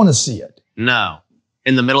 I don't want to see it. No,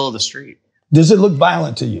 in the middle of the street. Does it look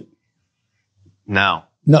violent to you? No.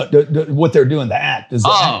 No. What they're doing, the act.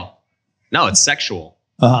 No, it's sexual.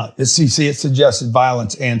 See, it suggested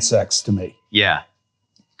violence and sex to me. Yeah,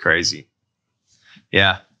 crazy.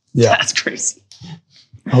 Yeah. That's crazy.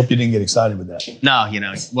 I hope you didn't get excited with that. No,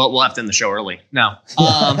 we'll have to end the show early. No.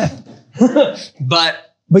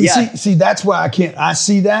 But yeah. you see, that's why I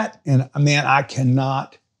see that, and man, I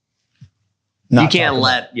cannot. You can't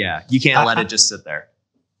let it just sit there.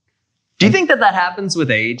 Do you think that happens with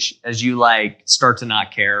age as you start to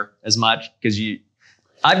not care as much? Because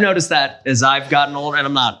I've noticed that as I've gotten older, and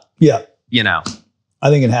I'm not. Yeah. I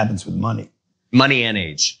think it happens with money. Money and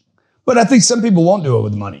age. But I think some people won't do it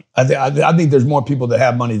with money. I think there's more people that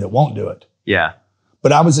have money that won't do it. Yeah.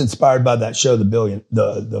 But I was inspired by that show, the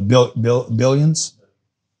Billions.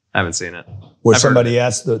 I haven't seen it. Where somebody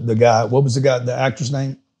asked the guy, what was the actor's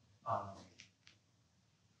name?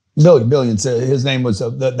 Billions. His name was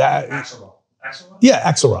Axelrod.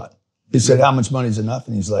 Yeah, Axelrod. He said, how much money is enough?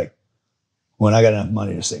 And he's like, when I got enough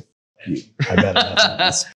money to say, F you. I got enough money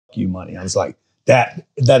to say, F you money. I was like, that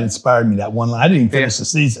inspired me, that one line. I didn't even finish the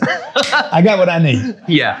season. I got what I need.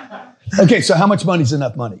 Yeah. Okay, so how much money is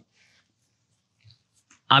enough money?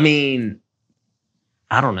 I mean,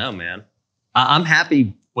 I don't know, man. I'm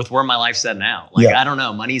happy with where my life's at now. I don't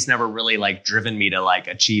know. Money's never really driven me to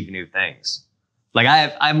achieve new things. I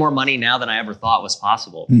have more money now than I ever thought was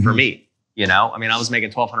possible for me. I mean, I was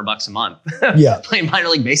making $1,200 a month. Playing minor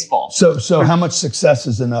league baseball. So how much success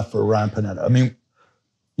is enough for Ryan Pineda? I mean,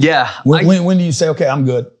 yeah. When do you say, okay, I'm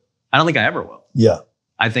good? I don't think I ever will. Yeah.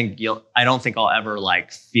 I don't think I'll ever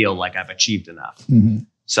feel like I've achieved enough. Mm-hmm.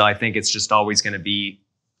 So I think it's just always going to be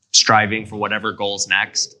striving for whatever goal's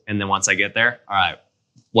next. And then once I get there, all right,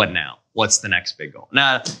 what now? What's the next big goal?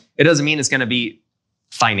 Now, it doesn't mean it's going to be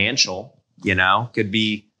financial, could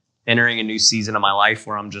be entering a new season of my life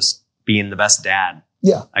where I'm just being the best dad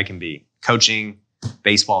I can be, coaching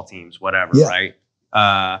baseball teams, whatever, right?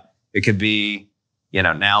 It could be,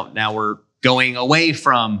 now we're going away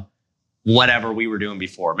from whatever we were doing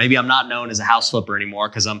before. Maybe I'm not known as a house flipper anymore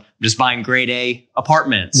because I'm just buying grade A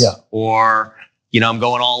apartments. Yeah. Or, I'm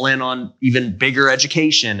going all in on even bigger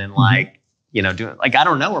education and doing I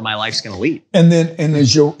don't know where my life's going to lead. And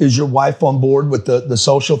is your wife on board with the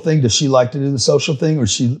social thing? Does she like to do the social thing, or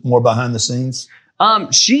is she more behind the scenes?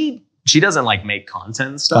 She doesn't make content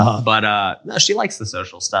and stuff, but no, she likes the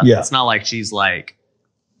social stuff. Yeah. It's not like she's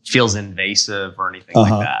feels invasive or anything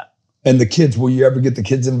like that. And the kids, will you ever get the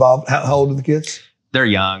kids involved? How old are the kids? They're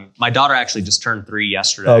young. My daughter actually just turned 3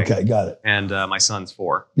 yesterday. Okay, got it. And my son's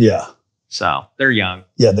 4. Yeah. So they're young.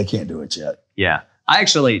 Yeah, they can't do it yet. Yeah. I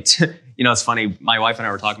actually, you know, it's funny. My wife and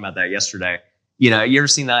I were talking about that yesterday. You know, you ever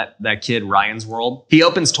seen that kid, Ryan's World? He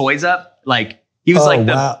opens toys up. Like he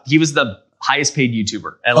was he was the highest paid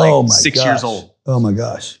YouTuber at like 6 years old. Oh my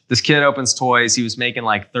gosh. This kid opens toys. He was making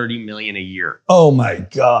like 30 million a year. Oh my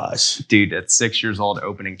gosh. Dude, at 6 years old,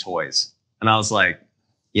 opening toys. And I was like,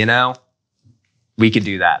 you know, we could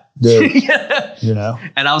do that. Dude, you know?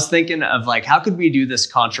 And I was thinking of like, how could we do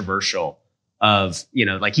this controversial of, you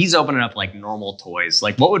know, like he's opening up like normal toys.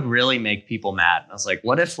 Like what would really make people mad? And I was like,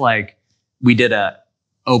 what if like we did a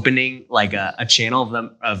opening, like a channel of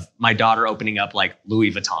them, of my daughter opening up like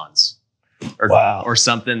Louis Vuittons or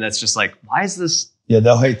something that's just like, why is this? Yeah,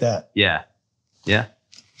 they'll hate that. Yeah. Yeah.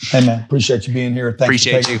 Hey man, appreciate you being here. Thanks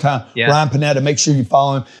Appreciate for taking you. the time. Yeah. Ryan Pineda, make sure you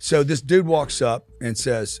follow him. So this dude walks up and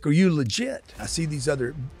says, are you legit? I see these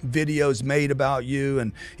other videos made about you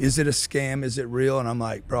and is it a scam? Is it real? And I'm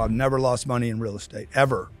like, bro, I've never lost money in real estate,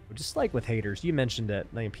 ever. Just like with haters, you mentioned it,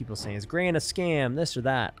 like people saying, is Grant a scam, this or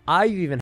that. I've even